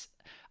violence,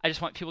 I just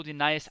want people to be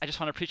nice, I just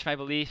want to preach my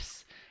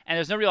beliefs. And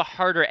there's no real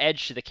harder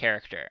edge to the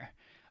character.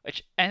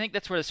 Which I think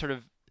that's where sort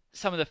of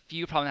some of the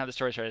few problems I have with the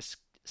story sort of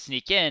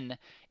sneak in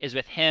is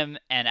with him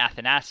and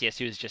Athanasius,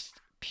 who is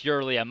just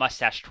purely a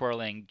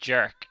mustache-twirling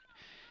jerk.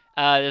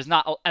 There's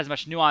not as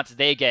much nuance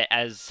they get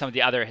as some of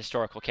the other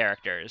historical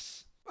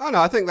characters. Oh no,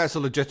 I think that's a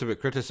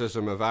legitimate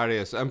criticism of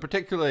Arius, and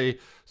particularly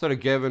sort of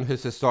given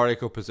his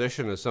historical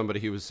position as somebody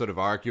who was sort of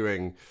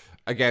arguing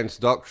against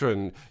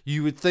doctrine,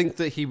 you would think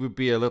that he would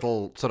be a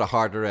little sort of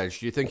harder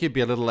edged. You think he'd be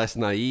a little less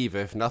naive,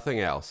 if nothing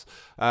else.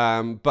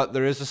 But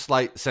there is a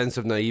slight sense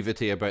of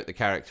naivety about the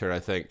character, I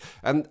think,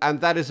 and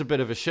that is a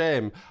bit of a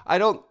shame. I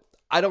don't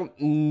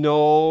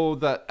know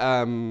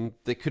that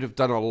they could have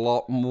done a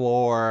lot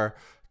more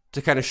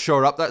to kind of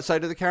shore up that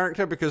side of the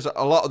character, because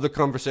a lot of the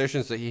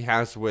conversations that he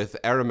has with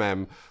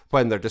Erimem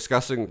when they're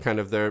discussing kind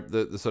of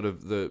the sort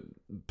of the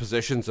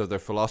positions of their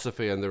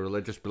philosophy and their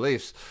religious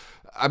beliefs,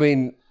 I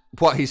mean,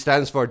 what he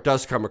stands for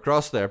does come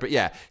across there. But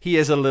yeah, he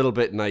is a little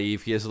bit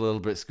naive. He is a little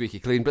bit squeaky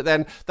clean. But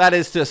then that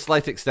is to a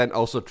slight extent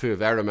also true of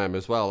Erimem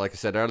as well. Like I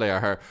said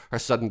earlier, her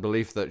sudden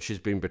belief that she's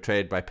been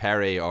betrayed by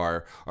Peri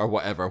or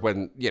whatever,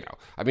 when, you know,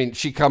 I mean,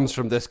 she comes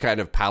from this kind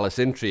of palace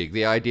intrigue.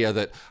 The idea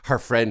that her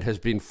friend has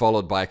been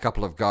followed by a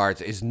couple of guards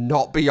is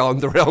not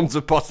beyond the realms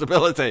of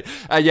possibility.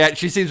 And yet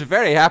she seems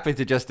very happy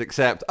to just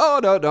accept, oh,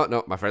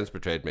 no, my friend's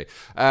betrayed me.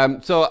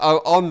 So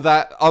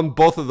on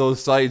both of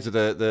those sides of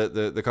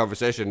the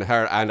conversation,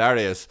 her and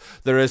Arius,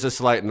 there is a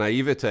slight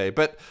naivete.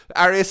 But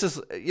Arius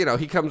is, you know,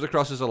 he comes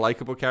across as a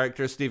likable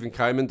character. Stephen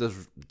Kyman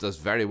does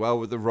very well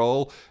with the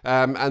role,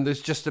 and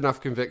there's just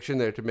enough conviction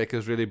there to make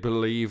us really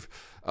believe,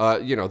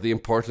 you know, the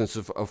importance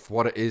of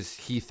what it is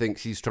he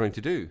thinks he's trying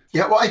to do.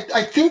 Yeah, well,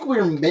 I think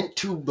we're meant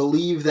to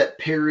believe that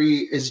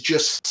Peri is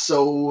just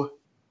so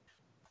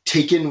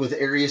taken with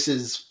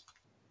Arius's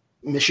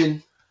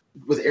mission,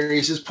 with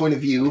Arius's point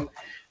of view,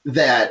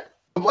 that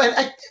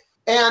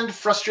and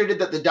frustrated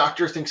that the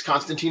Doctor thinks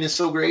Constantine is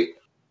so great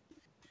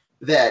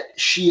that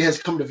she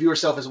has come to view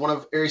herself as one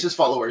of Arius's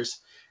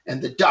followers,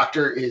 and the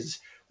Doctor is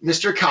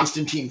Mr.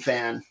 Constantine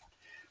fan.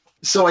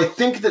 So I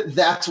think that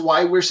that's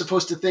why we're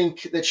supposed to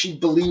think that she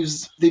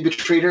believes they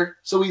betrayed her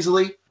so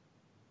easily,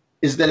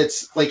 is that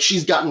it's like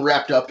she's gotten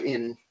wrapped up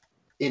in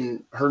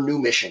her new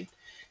mission,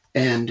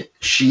 and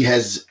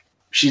she's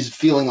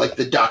feeling like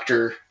the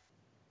Doctor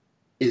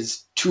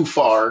is too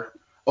far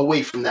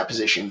away from that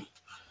position.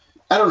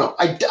 I don't know.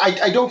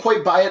 I don't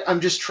quite buy it.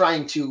 I'm just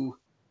trying to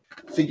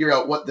figure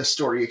out what the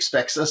story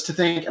expects us to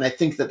think, and I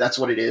think that that's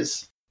what it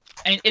is.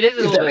 I mean, it is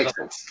a little bit of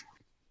sense.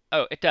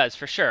 Oh, it does,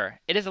 for sure.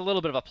 It is a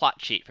little bit of a plot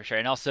cheat, for sure,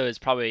 and also is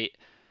probably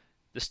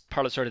this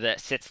part of sort of that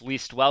sits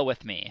least well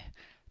with me.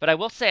 But I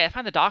will say, I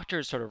find the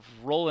Doctor's sort of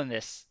role in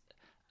this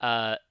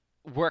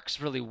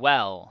works really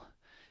well,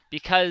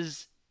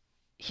 because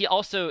he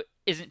also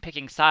isn't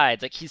picking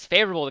sides. Like, he's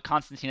favorable to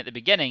Constantine at the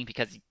beginning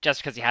because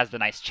he has the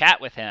nice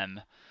chat with him.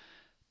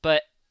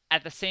 But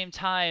at the same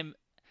time,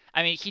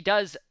 I mean, he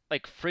does,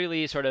 like,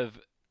 freely sort of...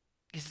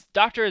 His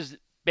Doctor's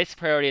basic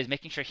priority is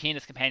making sure he and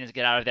his companions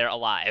get out of there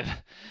alive.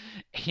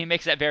 He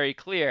makes that very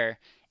clear,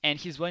 and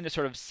he's willing to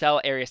sort of sell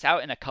Arius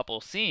out in a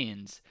couple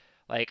scenes.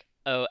 Like,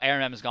 oh,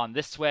 Erimem has gone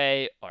this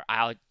way, or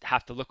I'll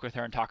have to look with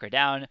her and talk her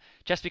down,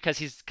 just because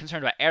he's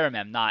concerned about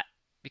Erimem, not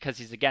because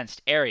he's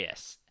against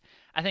Arius.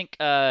 I think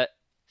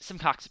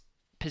Simcox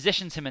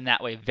positions him in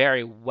that way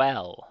very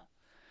well,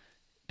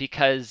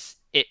 because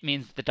it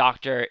means that the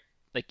Doctor,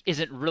 like,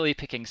 isn't really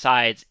picking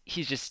sides.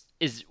 He just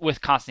is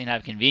with Constantine out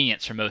of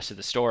convenience for most of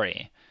the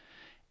story.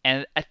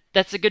 And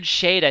that's a good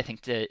shade, I think,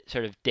 to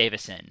sort of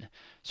Davison,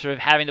 sort of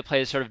having to play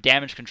this sort of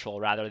damage control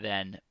rather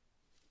than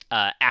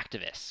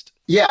activist.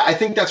 Yeah, I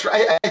think that's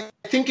right. I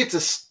think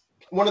it's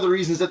one of the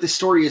reasons that this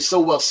story is so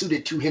well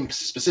suited to him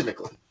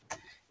specifically,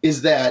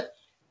 is that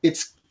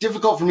it's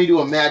difficult for me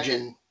to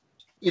imagine,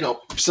 you know,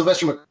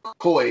 Sylvester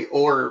McCoy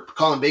or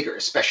Colin Baker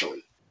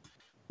especially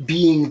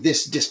being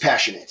this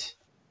dispassionate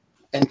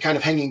and kind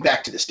of hanging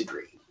back to this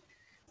degree.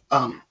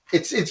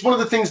 It's one of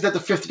the things that the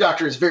Fifth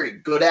Doctor is very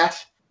good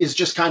at, is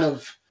just kind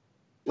of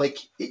like,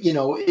 you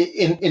know,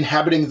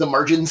 inhabiting the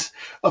margins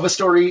of a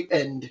story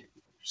and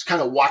just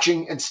kind of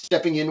watching and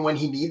stepping in when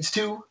he needs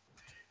to.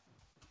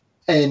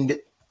 And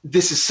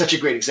this is such a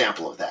great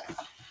example of that.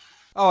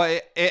 Oh,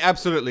 it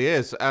absolutely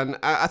is. And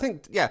I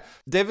think, yeah,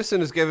 Davison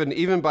is given,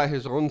 even by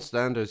his own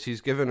standards,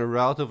 he's given a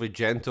relatively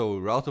gentle,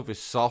 relatively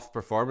soft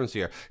performance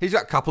here. He's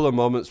got a couple of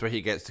moments where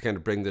he gets to kind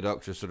of bring the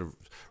Doctor's sort of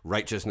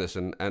righteousness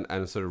and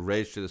sort of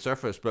rage to the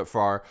surface. But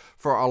for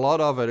a lot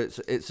of it,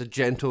 it's a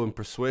gentle and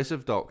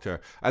persuasive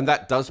Doctor. And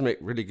that does make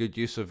really good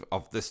use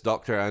of this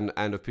Doctor and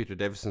of Peter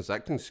Davison's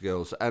acting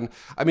skills. And,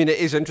 I mean, it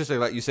is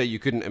interesting, like you say, you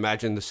couldn't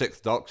imagine the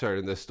Sixth Doctor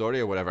in this story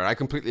or whatever. I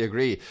completely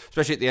agree,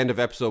 especially at the end of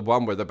episode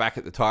 1 where they're back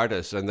at the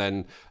TARDIS. And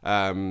then,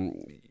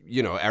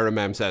 you know,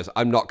 Erimem says,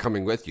 I'm not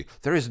coming with you.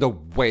 There is no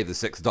way the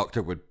Sixth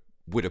Doctor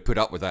would have put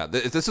up with that.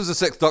 If this was a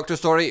Sixth Doctor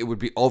story, it would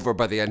be over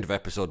by the end of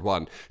episode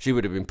 1. She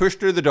would have been pushed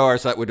through the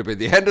doors. That would have been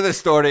the end of the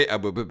story,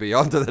 and we would be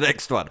on to the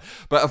next one.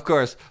 But of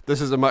course,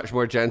 this is a much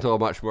more gentle,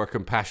 much more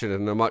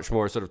compassionate, and a much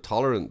more sort of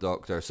tolerant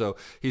Doctor. So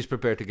he's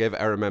prepared to give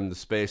Erimem the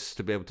space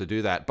to be able to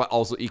do that, but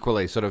also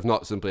equally sort of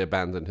not simply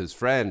abandon his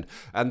friend.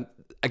 And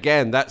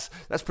again, that's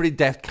pretty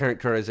deft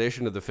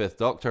characterization of the Fifth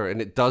Doctor,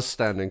 and it does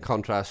stand in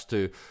contrast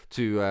to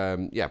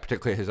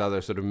particularly his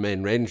other sort of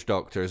main range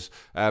Doctors.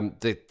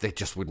 They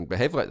just wouldn't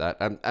behave like that,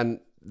 and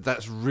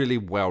that's really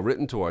well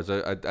written towards.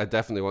 I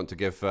definitely want to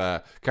give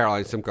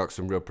Caroline Simcox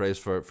some real praise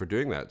for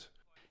doing that.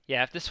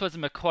 Yeah, if this was a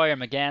McCoy or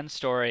McGann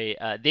story,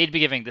 they'd be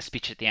giving the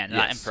speech at the end,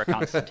 not Emperor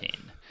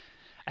Constantine.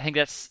 I think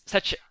that's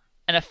such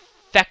an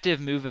effective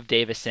move of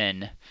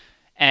Davison,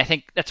 and I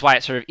think that's why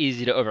it's sort of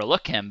easy to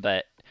overlook him,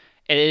 but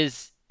it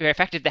is very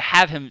effective to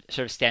have him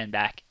sort of stand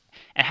back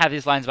and have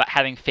these lines about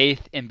having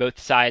faith in both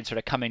sides sort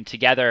of coming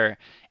together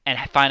and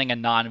finding a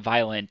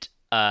non-violent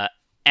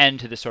end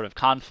to this sort of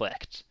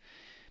conflict.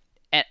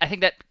 And I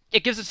think that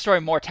it gives the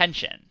story more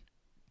tension.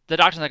 The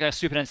Doctor's not going to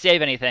swoop in and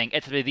save anything.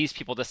 It's up to these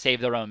people to save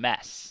their own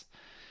mess.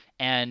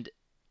 And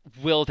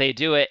will they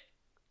do it?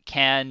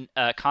 Can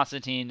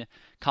Constantine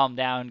calm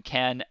down?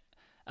 Can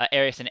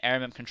Arius and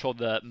Aramem control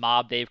the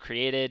mob they've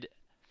created?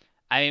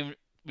 I mean,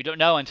 we don't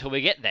know until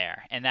we get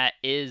there. And that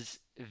is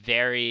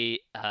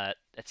very,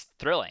 it's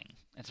thrilling.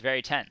 It's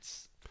very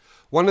tense.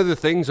 One of the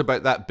things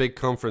about that big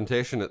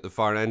confrontation at the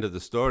far end of the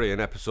story in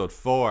episode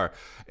 4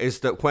 is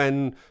that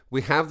when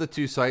we have the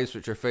two sides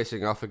which are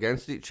facing off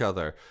against each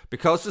other,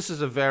 because this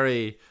is a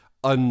very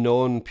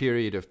unknown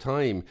period of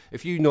time,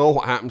 if you know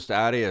what happens to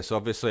Arius,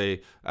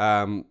 obviously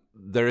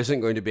there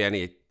isn't going to be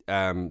any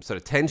sort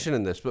of tension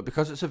in this, but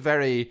because it's a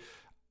very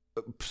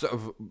sort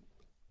of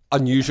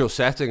unusual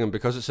setting and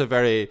because it's a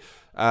very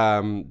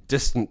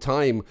distant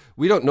time,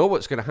 we don't know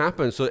what's going to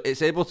happen, so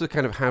it's able to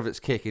kind of have its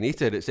cake and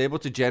eat it. It's able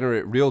to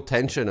generate real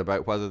tension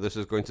about whether this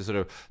is going to sort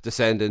of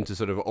descend into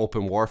sort of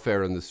open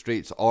warfare in the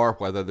streets or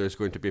whether there's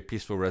going to be a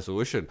peaceful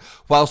resolution,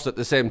 whilst at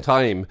the same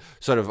time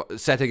sort of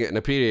setting it in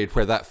a period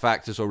where that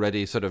fact is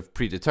already sort of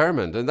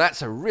predetermined. And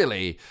that's a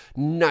really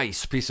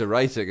nice piece of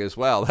writing as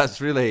well. That's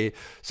really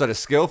sort of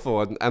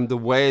skillful, and the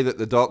way that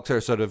the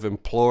Doctor sort of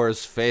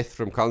implores faith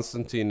from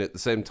Constantine at the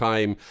same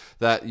time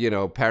that, you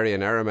know, Peri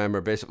and Aramem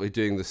are basically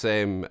doing the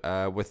same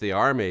with the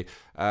army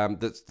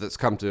that's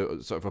come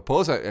to sort of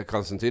oppose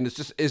Constantine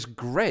is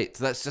great.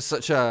 That's just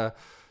such a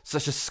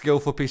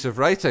skillful piece of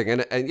writing,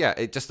 and yeah,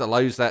 it just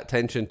allows that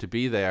tension to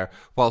be there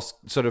whilst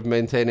sort of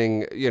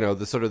maintaining, you know,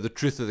 the sort of the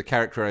truth of the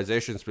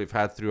characterizations we've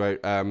had throughout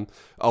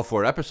all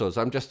 4 episodes.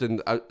 I'm just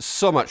in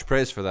so much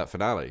praise for that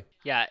finale.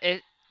 Yeah,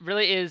 it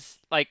really is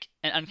like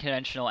an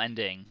unconventional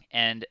ending,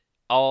 and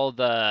all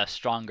the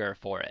stronger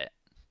for it.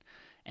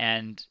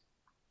 And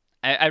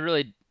I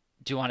really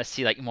do want to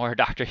see like more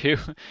Doctor Who.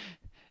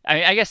 I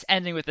mean, I guess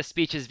ending with the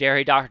speech is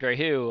very Doctor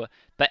Who,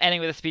 but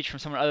ending with a speech from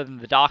someone other than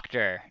the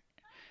Doctor,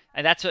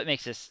 and that's what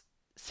makes this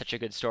such a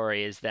good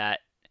story, is that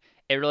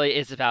it really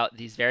is about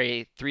these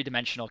very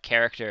three-dimensional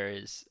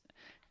characters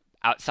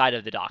outside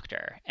of the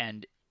Doctor,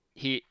 and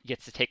he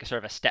gets to take a sort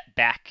of a step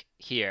back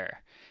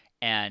here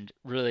and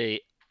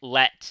really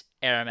let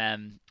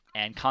Aramem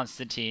and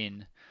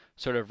Constantine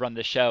sort of run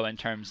the show in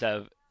terms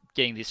of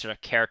getting these sort of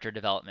character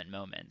development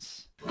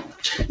moments.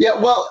 Yeah,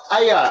 well,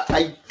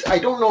 I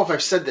don't know if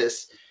I've said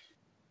this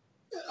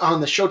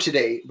on the show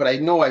today, but I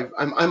know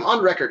I'm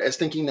on record as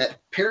thinking that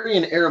Peri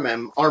and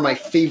Aramem are my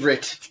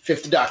favorite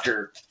Fifth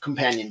Doctor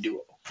companion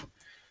duo.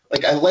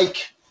 Like I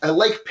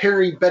like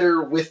Peri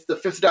better with the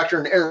Fifth Doctor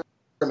and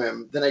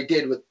Aramem than I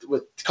did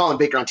with Colin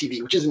Baker on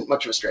TV, which isn't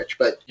much of a stretch,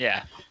 but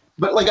yeah.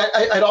 But like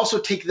I'd also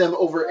take them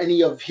over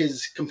any of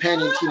his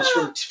companion teams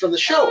from the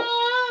show.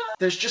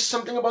 There's just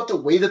something about the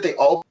way that they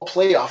all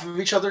play off of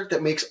each other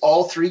that makes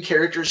all 3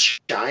 characters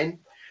shine.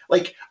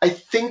 Like, I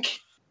think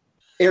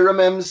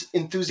Aramem's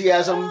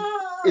enthusiasm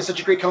is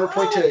such a great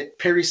counterpoint to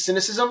Peri's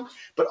cynicism,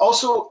 but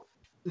also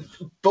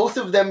both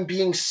of them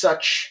being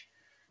such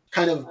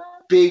kind of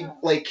big,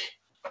 like,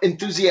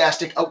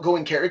 enthusiastic,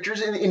 outgoing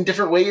characters in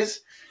different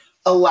ways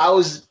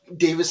allows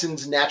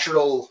Davison's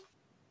natural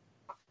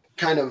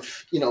kind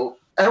of, you know,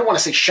 I don't want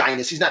to say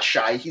shyness. He's not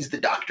shy. He's the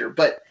Doctor,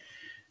 but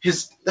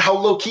how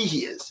low key he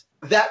is.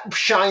 That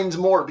shines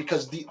more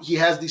because he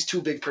has these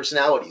 2 big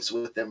personalities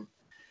with him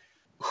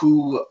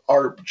who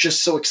are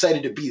just so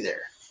excited to be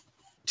there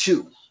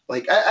too.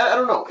 Like, I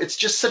don't know. It's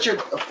just such a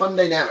fun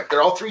dynamic.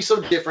 They're all 3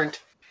 so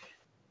different,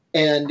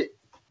 and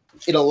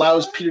it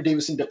allows Peter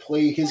Davison to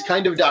play his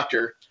kind of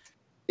Doctor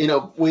in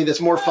a way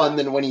that's more fun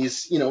than when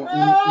he's, you know,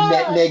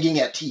 nagging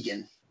at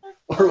Tegan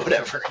or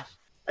whatever,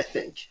 I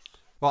think.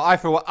 Well,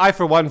 I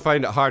for one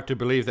find it hard to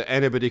believe that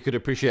anybody could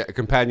appreciate a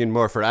companion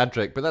more for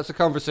Adric, but that's a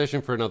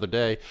conversation for another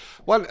day.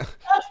 One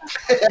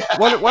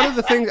of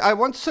the things I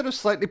want to sort of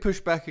slightly push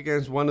back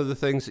against one of the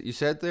things that you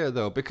said there,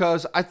 though,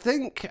 because I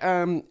think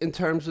in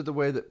terms of the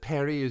way that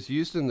Peri is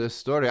used in this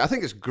story, I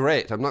think it's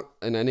great. I'm not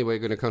in any way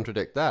going to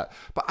contradict that,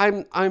 but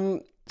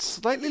I'm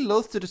slightly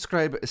loath to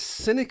describe it as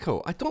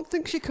cynical. I don't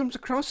think she comes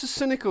across as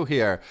cynical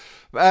here.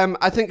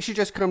 I think she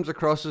just comes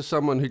across as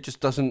someone who just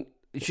doesn't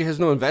she has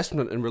no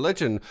investment in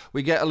religion.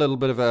 We get a little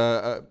bit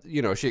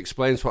of she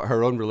explains what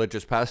her own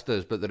religious past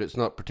is, but that it's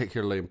not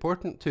particularly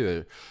important to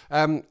her.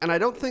 And I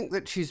don't think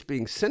that she's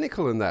being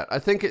cynical in that. I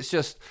think it's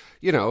just,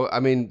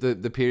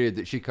 the period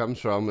that she comes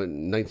from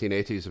in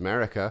 1980s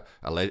America,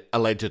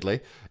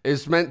 allegedly,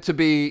 is meant to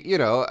be,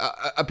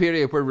 a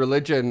period where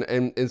religion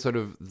in sort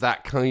of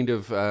that kind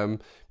of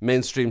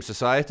mainstream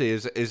society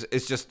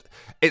is just,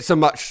 it's a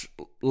much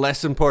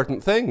less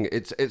important thing.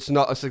 It's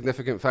not a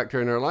significant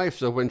factor in her life.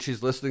 So when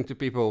she's listening to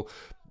people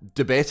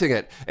debating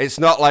it, it's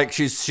not like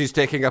she's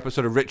taking up a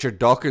sort of Richard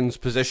Dawkins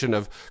position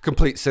of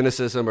complete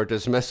cynicism or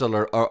dismissal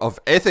or of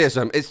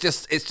atheism. It's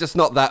just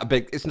not that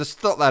big. It's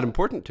just not that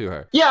important to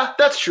her. Yeah,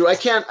 that's true. I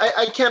can't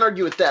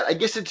argue with that. I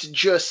guess it's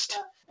just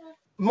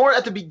more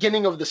at the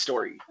beginning of the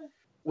story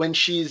when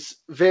she's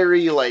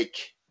very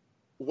like,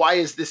 why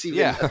is this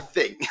even a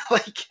thing?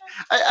 Like,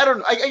 I don't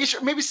know. I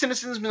guess maybe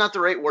cynicism is not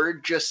the right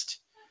word. Just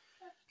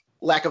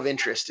lack of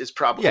interest is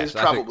probably I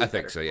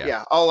think so. Yeah.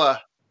 Yeah.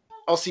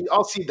 I'll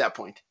see that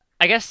point.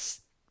 I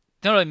guess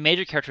the only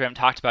major character we haven't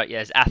talked about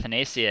yet is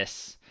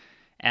Athanasius,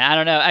 and I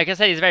don't know. I guess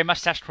he's a very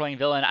mustache-twirling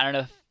villain. I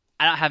don't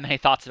have many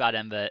thoughts about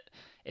him, but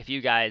if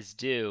you guys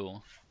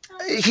do,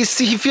 he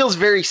feels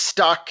very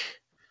stuck,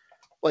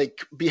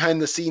 like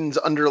behind the scenes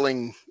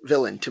underling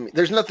villain to me.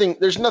 There's nothing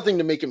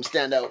to make him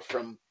stand out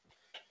from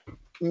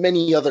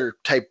many other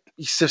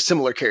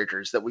similar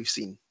characters that we've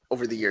seen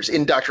over the years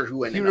in Doctor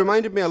Who. And he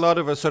reminded me a lot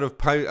of a sort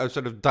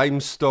of dime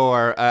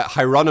store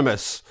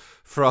Hieronymus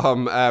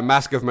from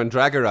Mask of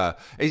Mandragora.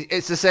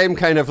 It's the same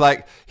kind of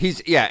like,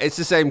 it's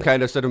the same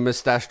kind of sort of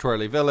mustache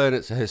twirly villain.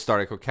 It's a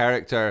historical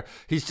character.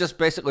 He's just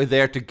basically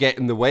there to get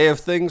in the way of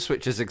things,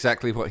 which is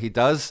exactly what he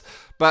does.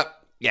 But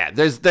yeah,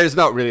 there's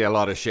not really a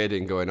lot of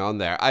shading going on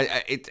there.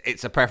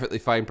 It's a perfectly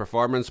fine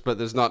performance, but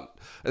there's not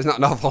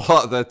an awful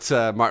lot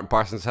that Martin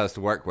Parsons has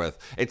to work with.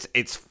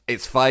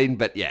 It's fine,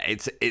 but yeah,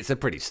 it's a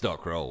pretty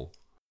stock role.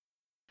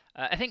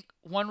 I think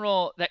one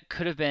role that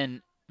could have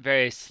been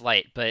very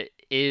slight, but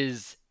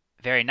is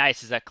very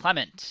nice, is that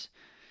Clement,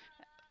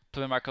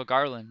 played by Marco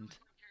Garland.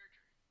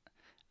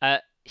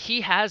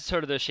 He has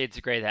sort of those shades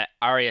of gray that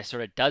Arya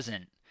sort of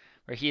doesn't,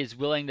 where he is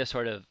willing to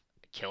sort of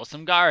kill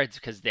some guards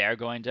because they're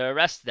going to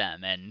arrest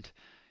them, and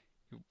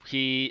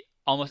he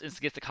almost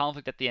instigates the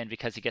conflict at the end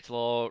because he gets a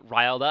little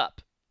riled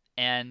up.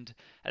 And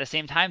at the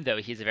same time, though,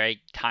 he's a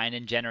very kind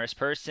and generous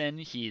person.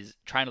 He's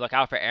trying to look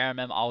out for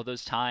Aramem all of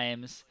those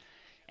times,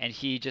 and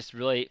he just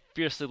really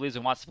fiercely believes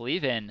and wants to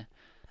believe in.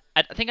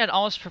 I think I'd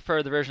almost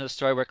prefer the version of the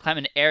story where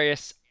Clement and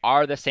Arius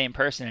are the same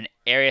person, and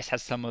Arius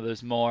has some of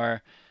those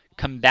more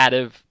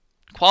combative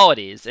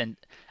qualities, and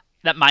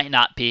that might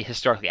not be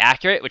historically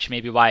accurate, which may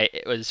be why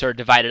it was sort of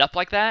divided up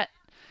like that.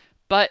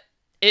 But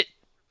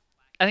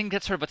I think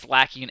that's sort of what's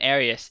lacking in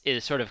Arius,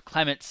 is sort of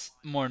Clement's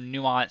more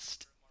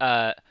nuanced,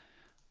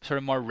 sort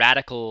of more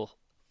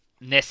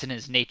radicalness in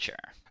his nature.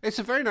 It's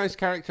a very nice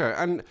character,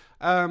 and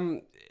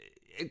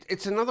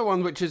it's another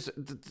one which is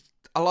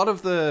a lot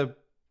of the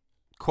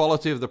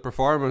quality of the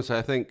performance,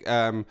 I think,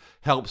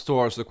 helps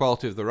towards the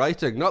quality of the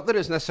writing. Not that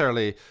it's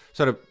necessarily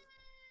sort of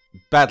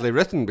badly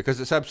written, because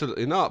it's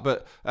absolutely not,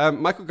 but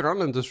Michael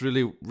Garland does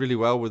really, really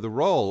well with the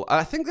role.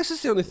 I think this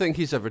is the only thing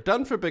he's ever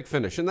done for Big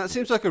Finish, and that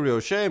seems like a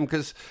real shame,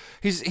 because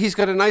he's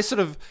got a nice sort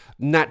of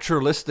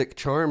naturalistic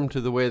charm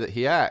to the way that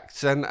he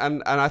acts, and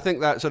I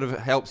think that sort of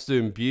helps to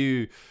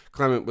imbue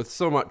Clement with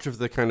so much of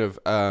the kind of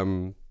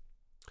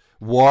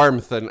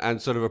warmth and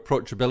sort of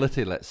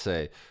approachability, let's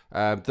say,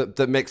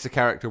 that makes the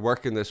character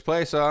work in this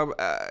play. So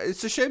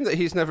it's a shame that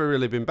he's never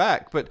really been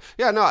back. But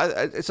yeah, no,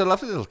 it's a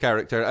lovely little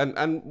character,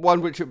 and one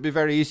which would be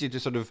very easy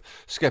to sort of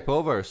skip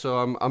over. So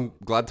I'm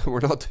glad that we're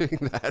not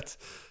doing that.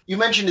 You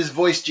mentioned his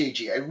voice,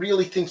 JG. I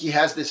really think he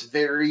has this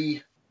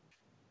very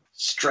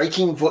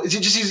striking voice.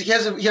 He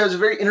has a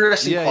very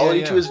interesting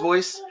quality to his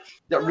voice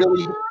that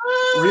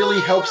really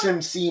helps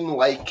him seem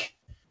like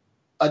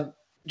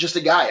just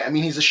a guy. I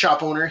mean, he's a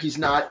shop owner. He's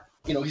not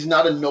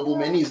a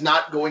nobleman. He's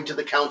not going to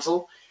the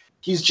council.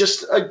 He's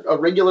just a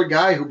regular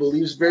guy who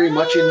believes very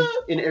much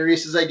in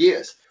Arius's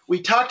ideas.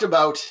 We talked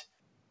about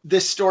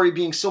this story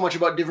being so much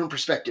about different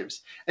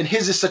perspectives, and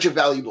his is such a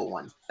valuable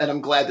one, and I'm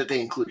glad that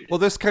they included it. Well,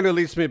 this kind of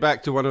leads me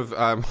back to one of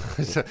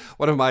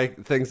one of my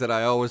things that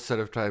I always sort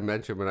of try and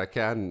mention when I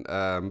can,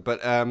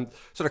 but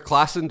sort of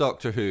class in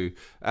Doctor Who,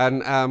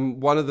 and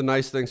one of the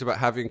nice things about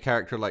having a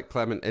character like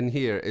Clement in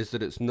here is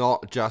that it's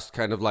not just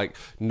kind of like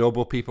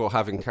noble people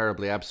having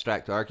terribly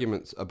abstract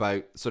arguments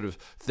about sort of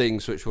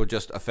things which will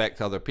just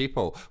affect other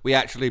people. We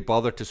actually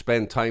bother to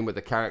spend time with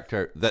the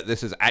character that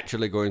this is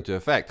actually going to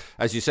affect.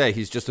 As you say,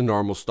 he's just a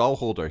normal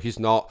stallholder. He's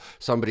not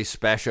somebody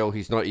special.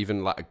 He's not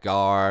even like a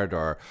guard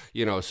or,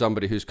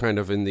 somebody who's kind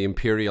of in the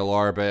imperial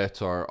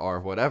orbit or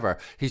whatever.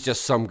 He's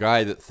just some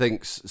guy that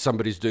thinks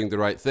somebody's doing the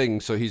right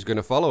thing, so he's going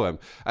to follow him.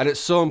 And it's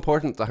so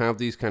important to have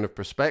these kind of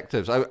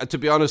perspectives. To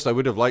be honest, I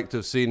would have liked to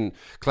have seen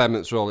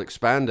Clement's role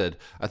expanded.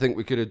 I think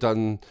we could have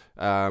done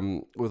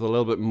with a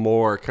little bit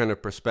more kind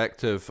of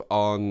perspective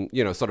on,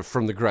 sort of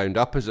from the ground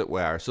up, as it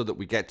were, so that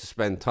we get to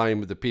spend time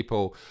with the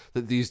people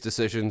that these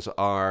decisions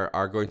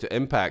are going to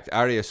impact.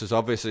 Arius is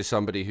obviously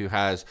somebody who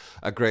has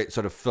a great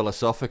sort of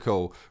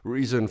philosophical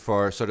reason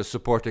for sort of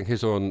supporting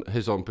his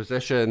own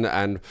position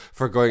and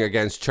for going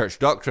against church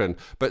doctrine,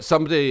 but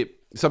somebody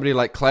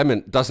like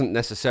Clement doesn't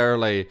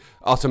necessarily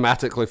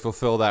automatically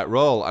fulfill that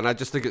role. And I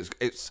just think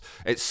it's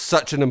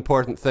such an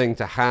important thing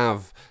to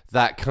have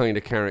that kind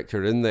of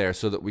character in there,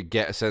 so that we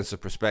get a sense of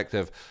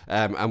perspective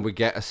and we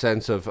get a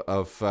sense of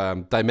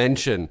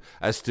dimension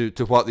as to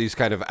what these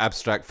kind of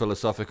abstract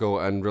philosophical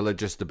and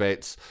religious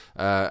debates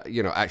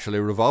actually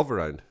revolve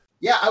around.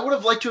 Yeah, I would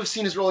have liked to have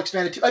seen his role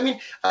expanded too. I mean,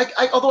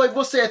 although I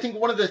will say, I think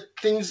one of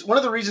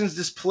the reasons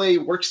this play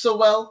works so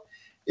well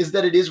is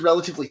that it is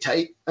relatively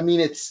tight. I mean,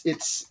 it's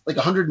like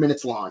 100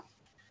 minutes long.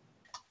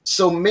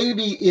 So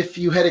maybe if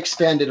you had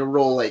expanded a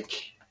role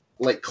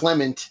like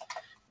Clement,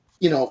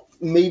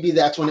 maybe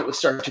that's when it would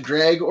start to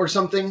drag or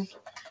something.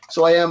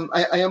 So I am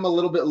a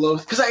little bit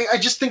loath, because I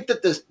just think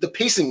that the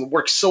pacing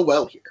works so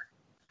well here.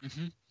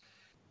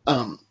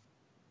 Mm-hmm.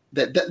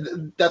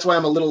 That's why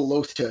I'm a little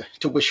loath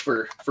to wish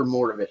for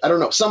more of it. I don't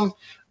know.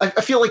 I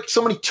feel like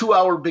so many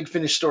 2-hour Big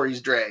Finish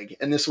stories drag,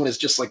 and this one is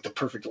just like the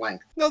perfect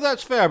length. No,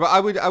 that's fair, but I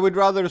would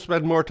rather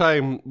spend more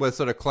time with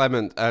sort of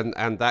Clement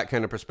and that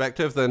kind of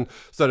perspective than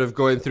sort of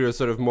going through a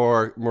sort of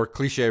more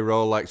cliche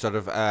role like sort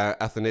of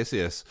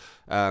Athanasius.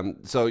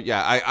 So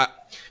yeah,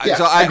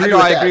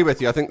 I agree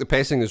with you. I think the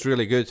pacing is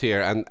really good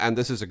here, and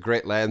this is a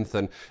great length,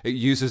 and it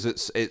uses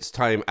its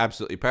time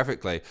absolutely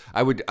perfectly.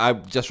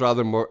 I'd just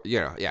rather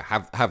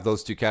have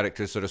those two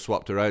characters sort of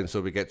swapped around,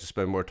 so we get to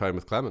spend more time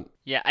with Clement.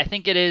 Yeah, I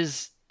think it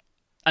is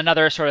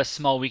another sort of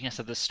small weakness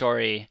of the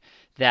story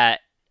that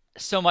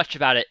so much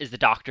about it is the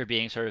Doctor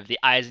being sort of the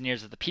eyes and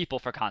ears of the people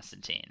for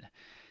Constantine.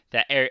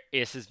 That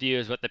Arius' view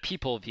is what the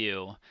people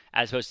view,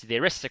 as opposed to the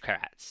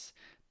aristocrats.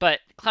 But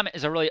Clement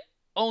is a really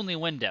only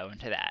window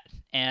into that.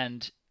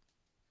 And,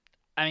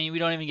 I mean, we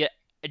don't even get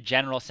a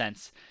general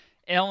sense.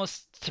 And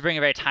almost to bring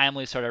a very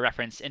timely sort of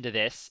reference into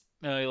this,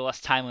 maybe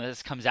less timely,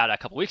 this comes out a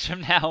couple weeks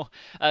from now,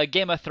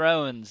 Game of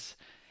Thrones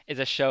is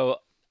a show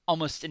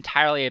almost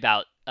entirely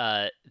about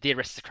the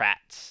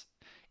aristocrats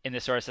in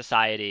this sort of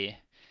society.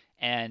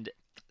 And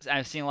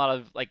I've seen a lot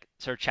of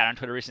sort of chat on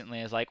Twitter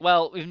recently is like,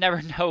 well, we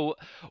never know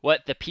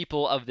what the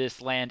people of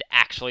this land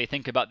actually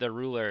think about their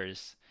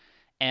rulers.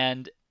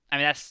 And I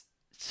mean, that's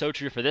so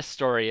true for this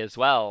story as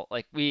well.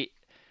 Like, we,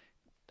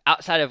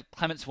 outside of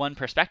Clement's one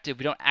perspective,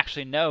 we don't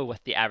actually know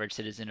what the average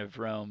citizen of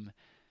Rome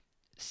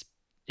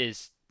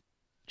is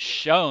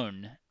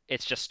shown.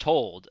 It's just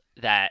told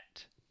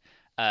that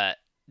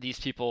these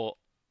people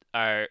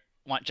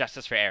want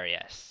justice for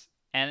Arius.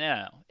 And I don't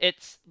know,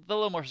 it's the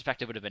little more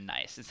perspective would have been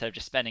nice, instead of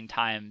just spending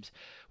times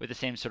with the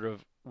same sort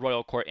of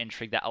royal court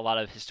intrigue that a lot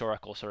of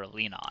historical sort of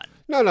lean on.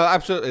 No,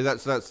 absolutely,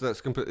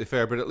 that's completely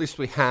fair. But at least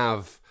we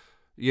have,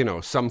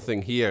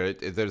 something here.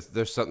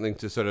 There's something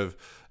to sort of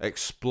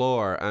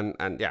explore,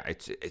 and yeah,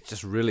 it's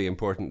just really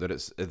important that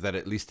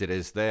at least it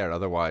is there.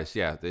 Otherwise,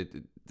 yeah,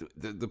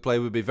 the play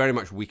would be very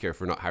much weaker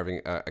for not having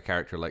a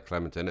character like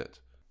Clement in it.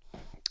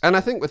 And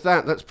I think with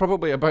that's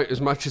probably about as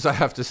much as I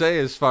have to say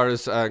as far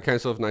as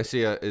Council of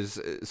Nicaea is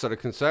sort of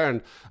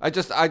concerned. I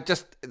just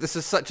this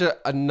is such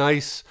a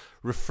nice,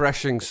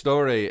 refreshing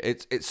story.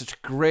 It's such a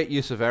great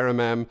use of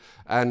Aramem,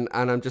 and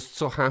I'm just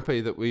so happy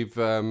that we've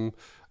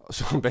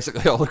so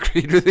basically all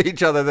agreed with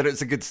each other that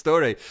it's a good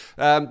story.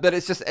 But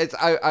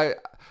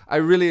I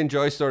really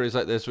enjoy stories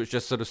like this, which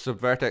just sort of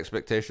subvert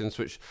expectations,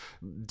 which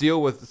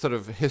deal with sort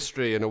of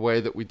history in a way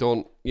that we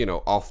don't,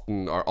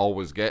 often or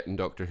always get in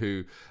Doctor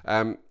Who,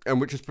 and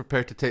which is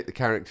prepared to take the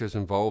characters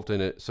involved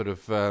in it sort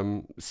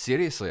of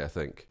seriously, I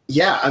think.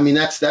 Yeah, I mean,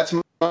 that's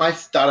my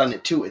thought on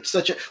it too. It's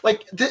such a,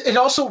 it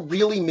also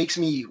really makes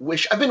me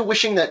wish, I've been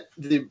wishing that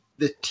the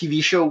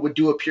TV show would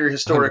do a pure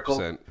historical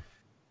 100%.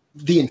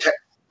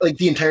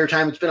 the entire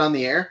time it's been on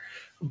the air.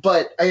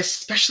 But I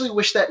especially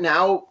wish that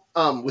now,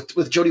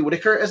 with Jodie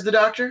Whittaker as the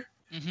Doctor,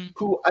 mm-hmm.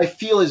 who I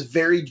feel is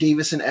very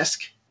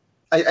Davison-esque.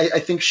 I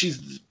think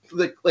she's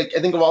like I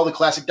think of all the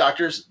classic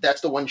Doctors,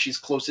 that's the one she's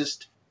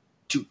closest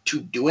to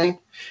doing.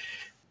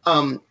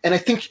 And I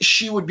think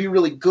she would be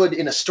really good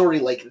in a story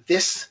like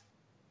this,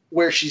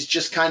 where she's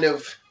just kind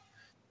of,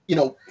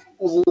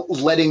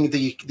 letting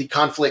the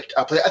conflict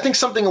up. I think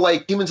something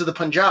like Demons of the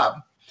Punjab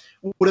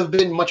would have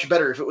been much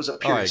better if it was a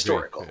pure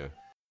historical. Yeah.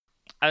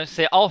 I would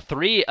say all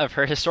three of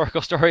her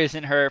historical stories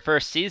in her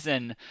first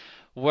season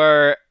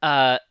were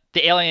the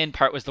alien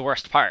part was the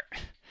worst part.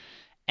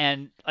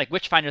 And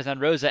Witchfinders on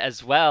Rosa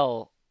as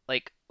well,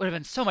 would have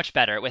been so much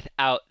better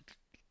without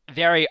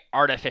very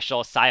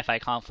artificial sci-fi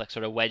conflict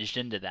sort of wedged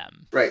into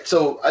them. Right.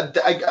 So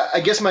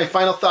I guess my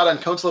final thought on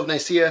Council of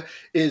Nicaea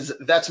is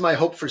that's my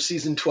hope for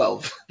season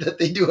 12, that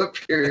they do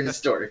appear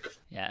historic.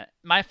 Yeah.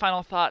 My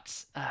final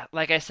thoughts,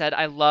 like I said,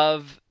 I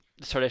love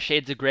the sort of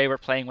shades of gray we're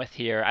playing with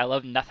here. I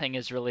love nothing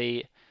is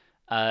really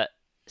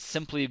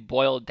simply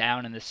boiled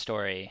down in this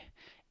story,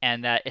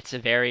 and that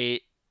it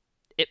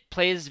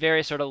plays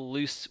very sort of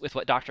loose with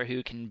what Doctor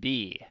Who can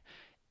be.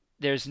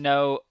 There's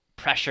no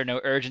pressure, no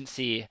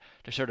urgency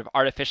to sort of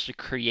artificially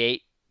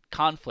create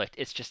conflict.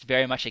 It's just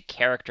very much a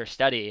character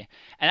study.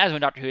 And that's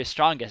when Doctor Who is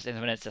strongest, is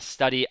when it's a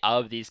study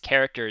of these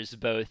characters,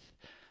 both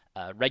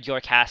regular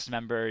cast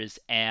members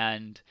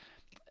and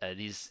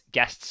these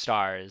guest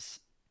stars.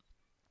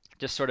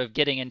 Just sort of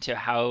getting into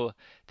how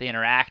they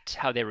interact,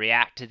 how they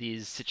react to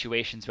these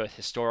situations, both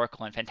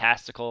historical and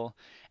fantastical.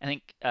 I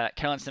think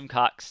Carolyn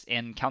Simcox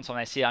in Council of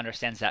Nicaea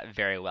understands that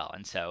very well.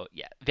 And so,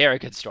 yeah, very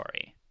good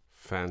story.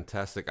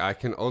 Fantastic. I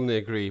can only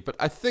agree. But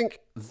I think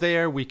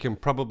there we can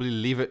probably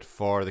leave it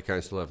for the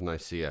Council of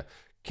Nicaea.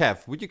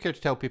 Kev, would you care to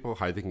tell people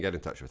how they can get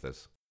in touch with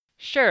us?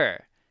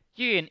 Sure.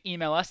 You can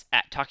email us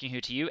at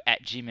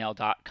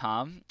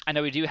talkingwhotoyou@gmail.com. I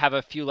know we do have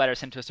a few letters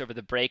sent to us over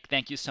the break.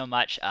 Thank you so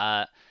much.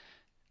 For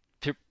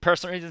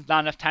personal reasons,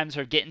 not enough time to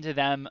sort of get into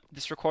them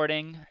this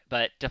recording,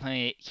 but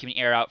definitely keep an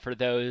ear out for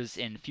those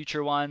in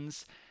future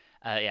ones.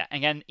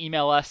 Again,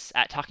 email us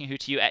at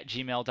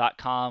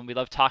talkingwhotoyou@gmail.com. We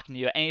love talking to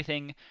you about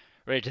anything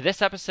related to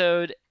this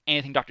episode,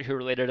 anything Doctor Who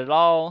related at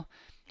all,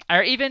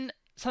 or even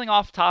something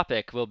off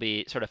topic will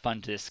be sort of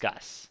fun to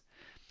discuss.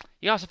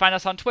 You can also find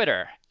us on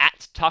Twitter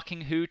at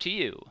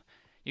talkingwhotoyou.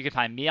 You can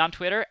find me on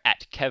Twitter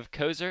at Kev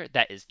Kozer,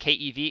 that is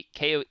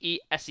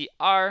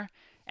KEVKOESER,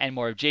 and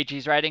more of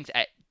JG's writings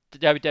at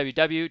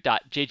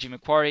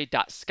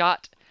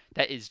www.jgmcquarrie.scot.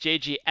 That is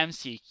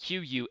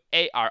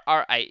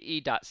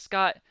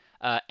JGMCQUARRIE.scot.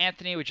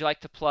 Anthony, would you like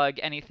to plug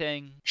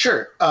anything?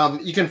 Sure.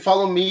 You can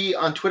follow me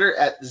on Twitter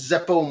at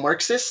Zeppo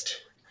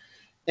Marxist.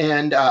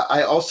 And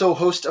I also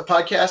host a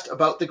podcast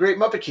about the Great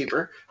Muppet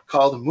Caper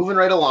called Moving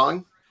Right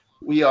Along.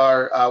 We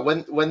are,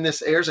 when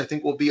this airs, I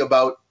think we'll be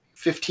about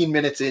 15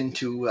 minutes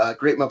into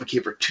Great Muppet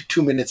Caper,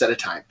 2 minutes at a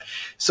time.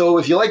 So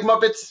if you like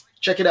Muppets,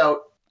 check it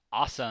out.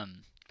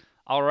 Awesome.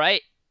 All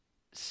right.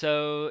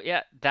 So,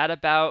 yeah, that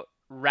about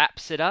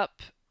wraps it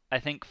up, I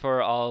think,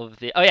 for all of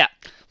the... Oh, yeah.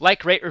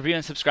 Like, rate, review,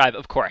 and subscribe,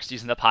 of course,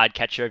 using the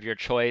podcatcher of your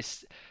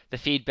choice. The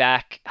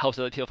feedback helps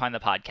other people find the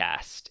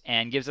podcast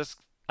and gives us,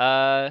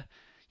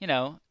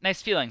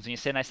 nice feelings when you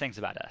say nice things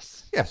about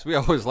us. Yes, we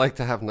always like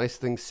to have nice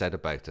things said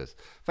about us.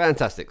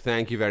 Fantastic.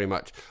 Thank you very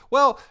much.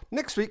 Well,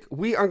 next week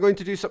we are going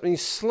to do something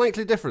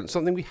slightly different,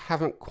 something we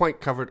haven't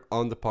quite covered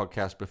on the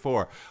podcast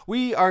before.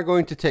 We are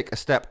going to take a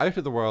step out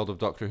of the world of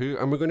Doctor Who,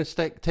 and we're going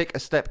to take a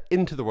step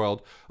into the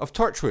world of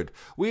Torchwood.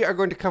 We are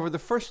going to cover the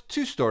first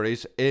 2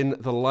 stories in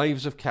the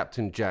Lives of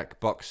Captain Jack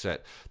box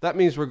set. That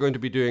means we're going to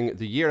be doing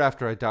The Year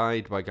After I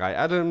Died by Guy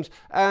Adams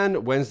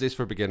and Wednesdays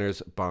for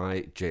Beginners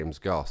by James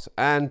Goss.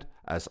 And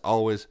as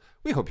always,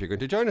 we hope you're going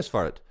to join us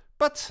for it.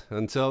 But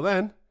until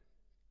then,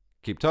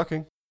 keep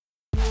talking.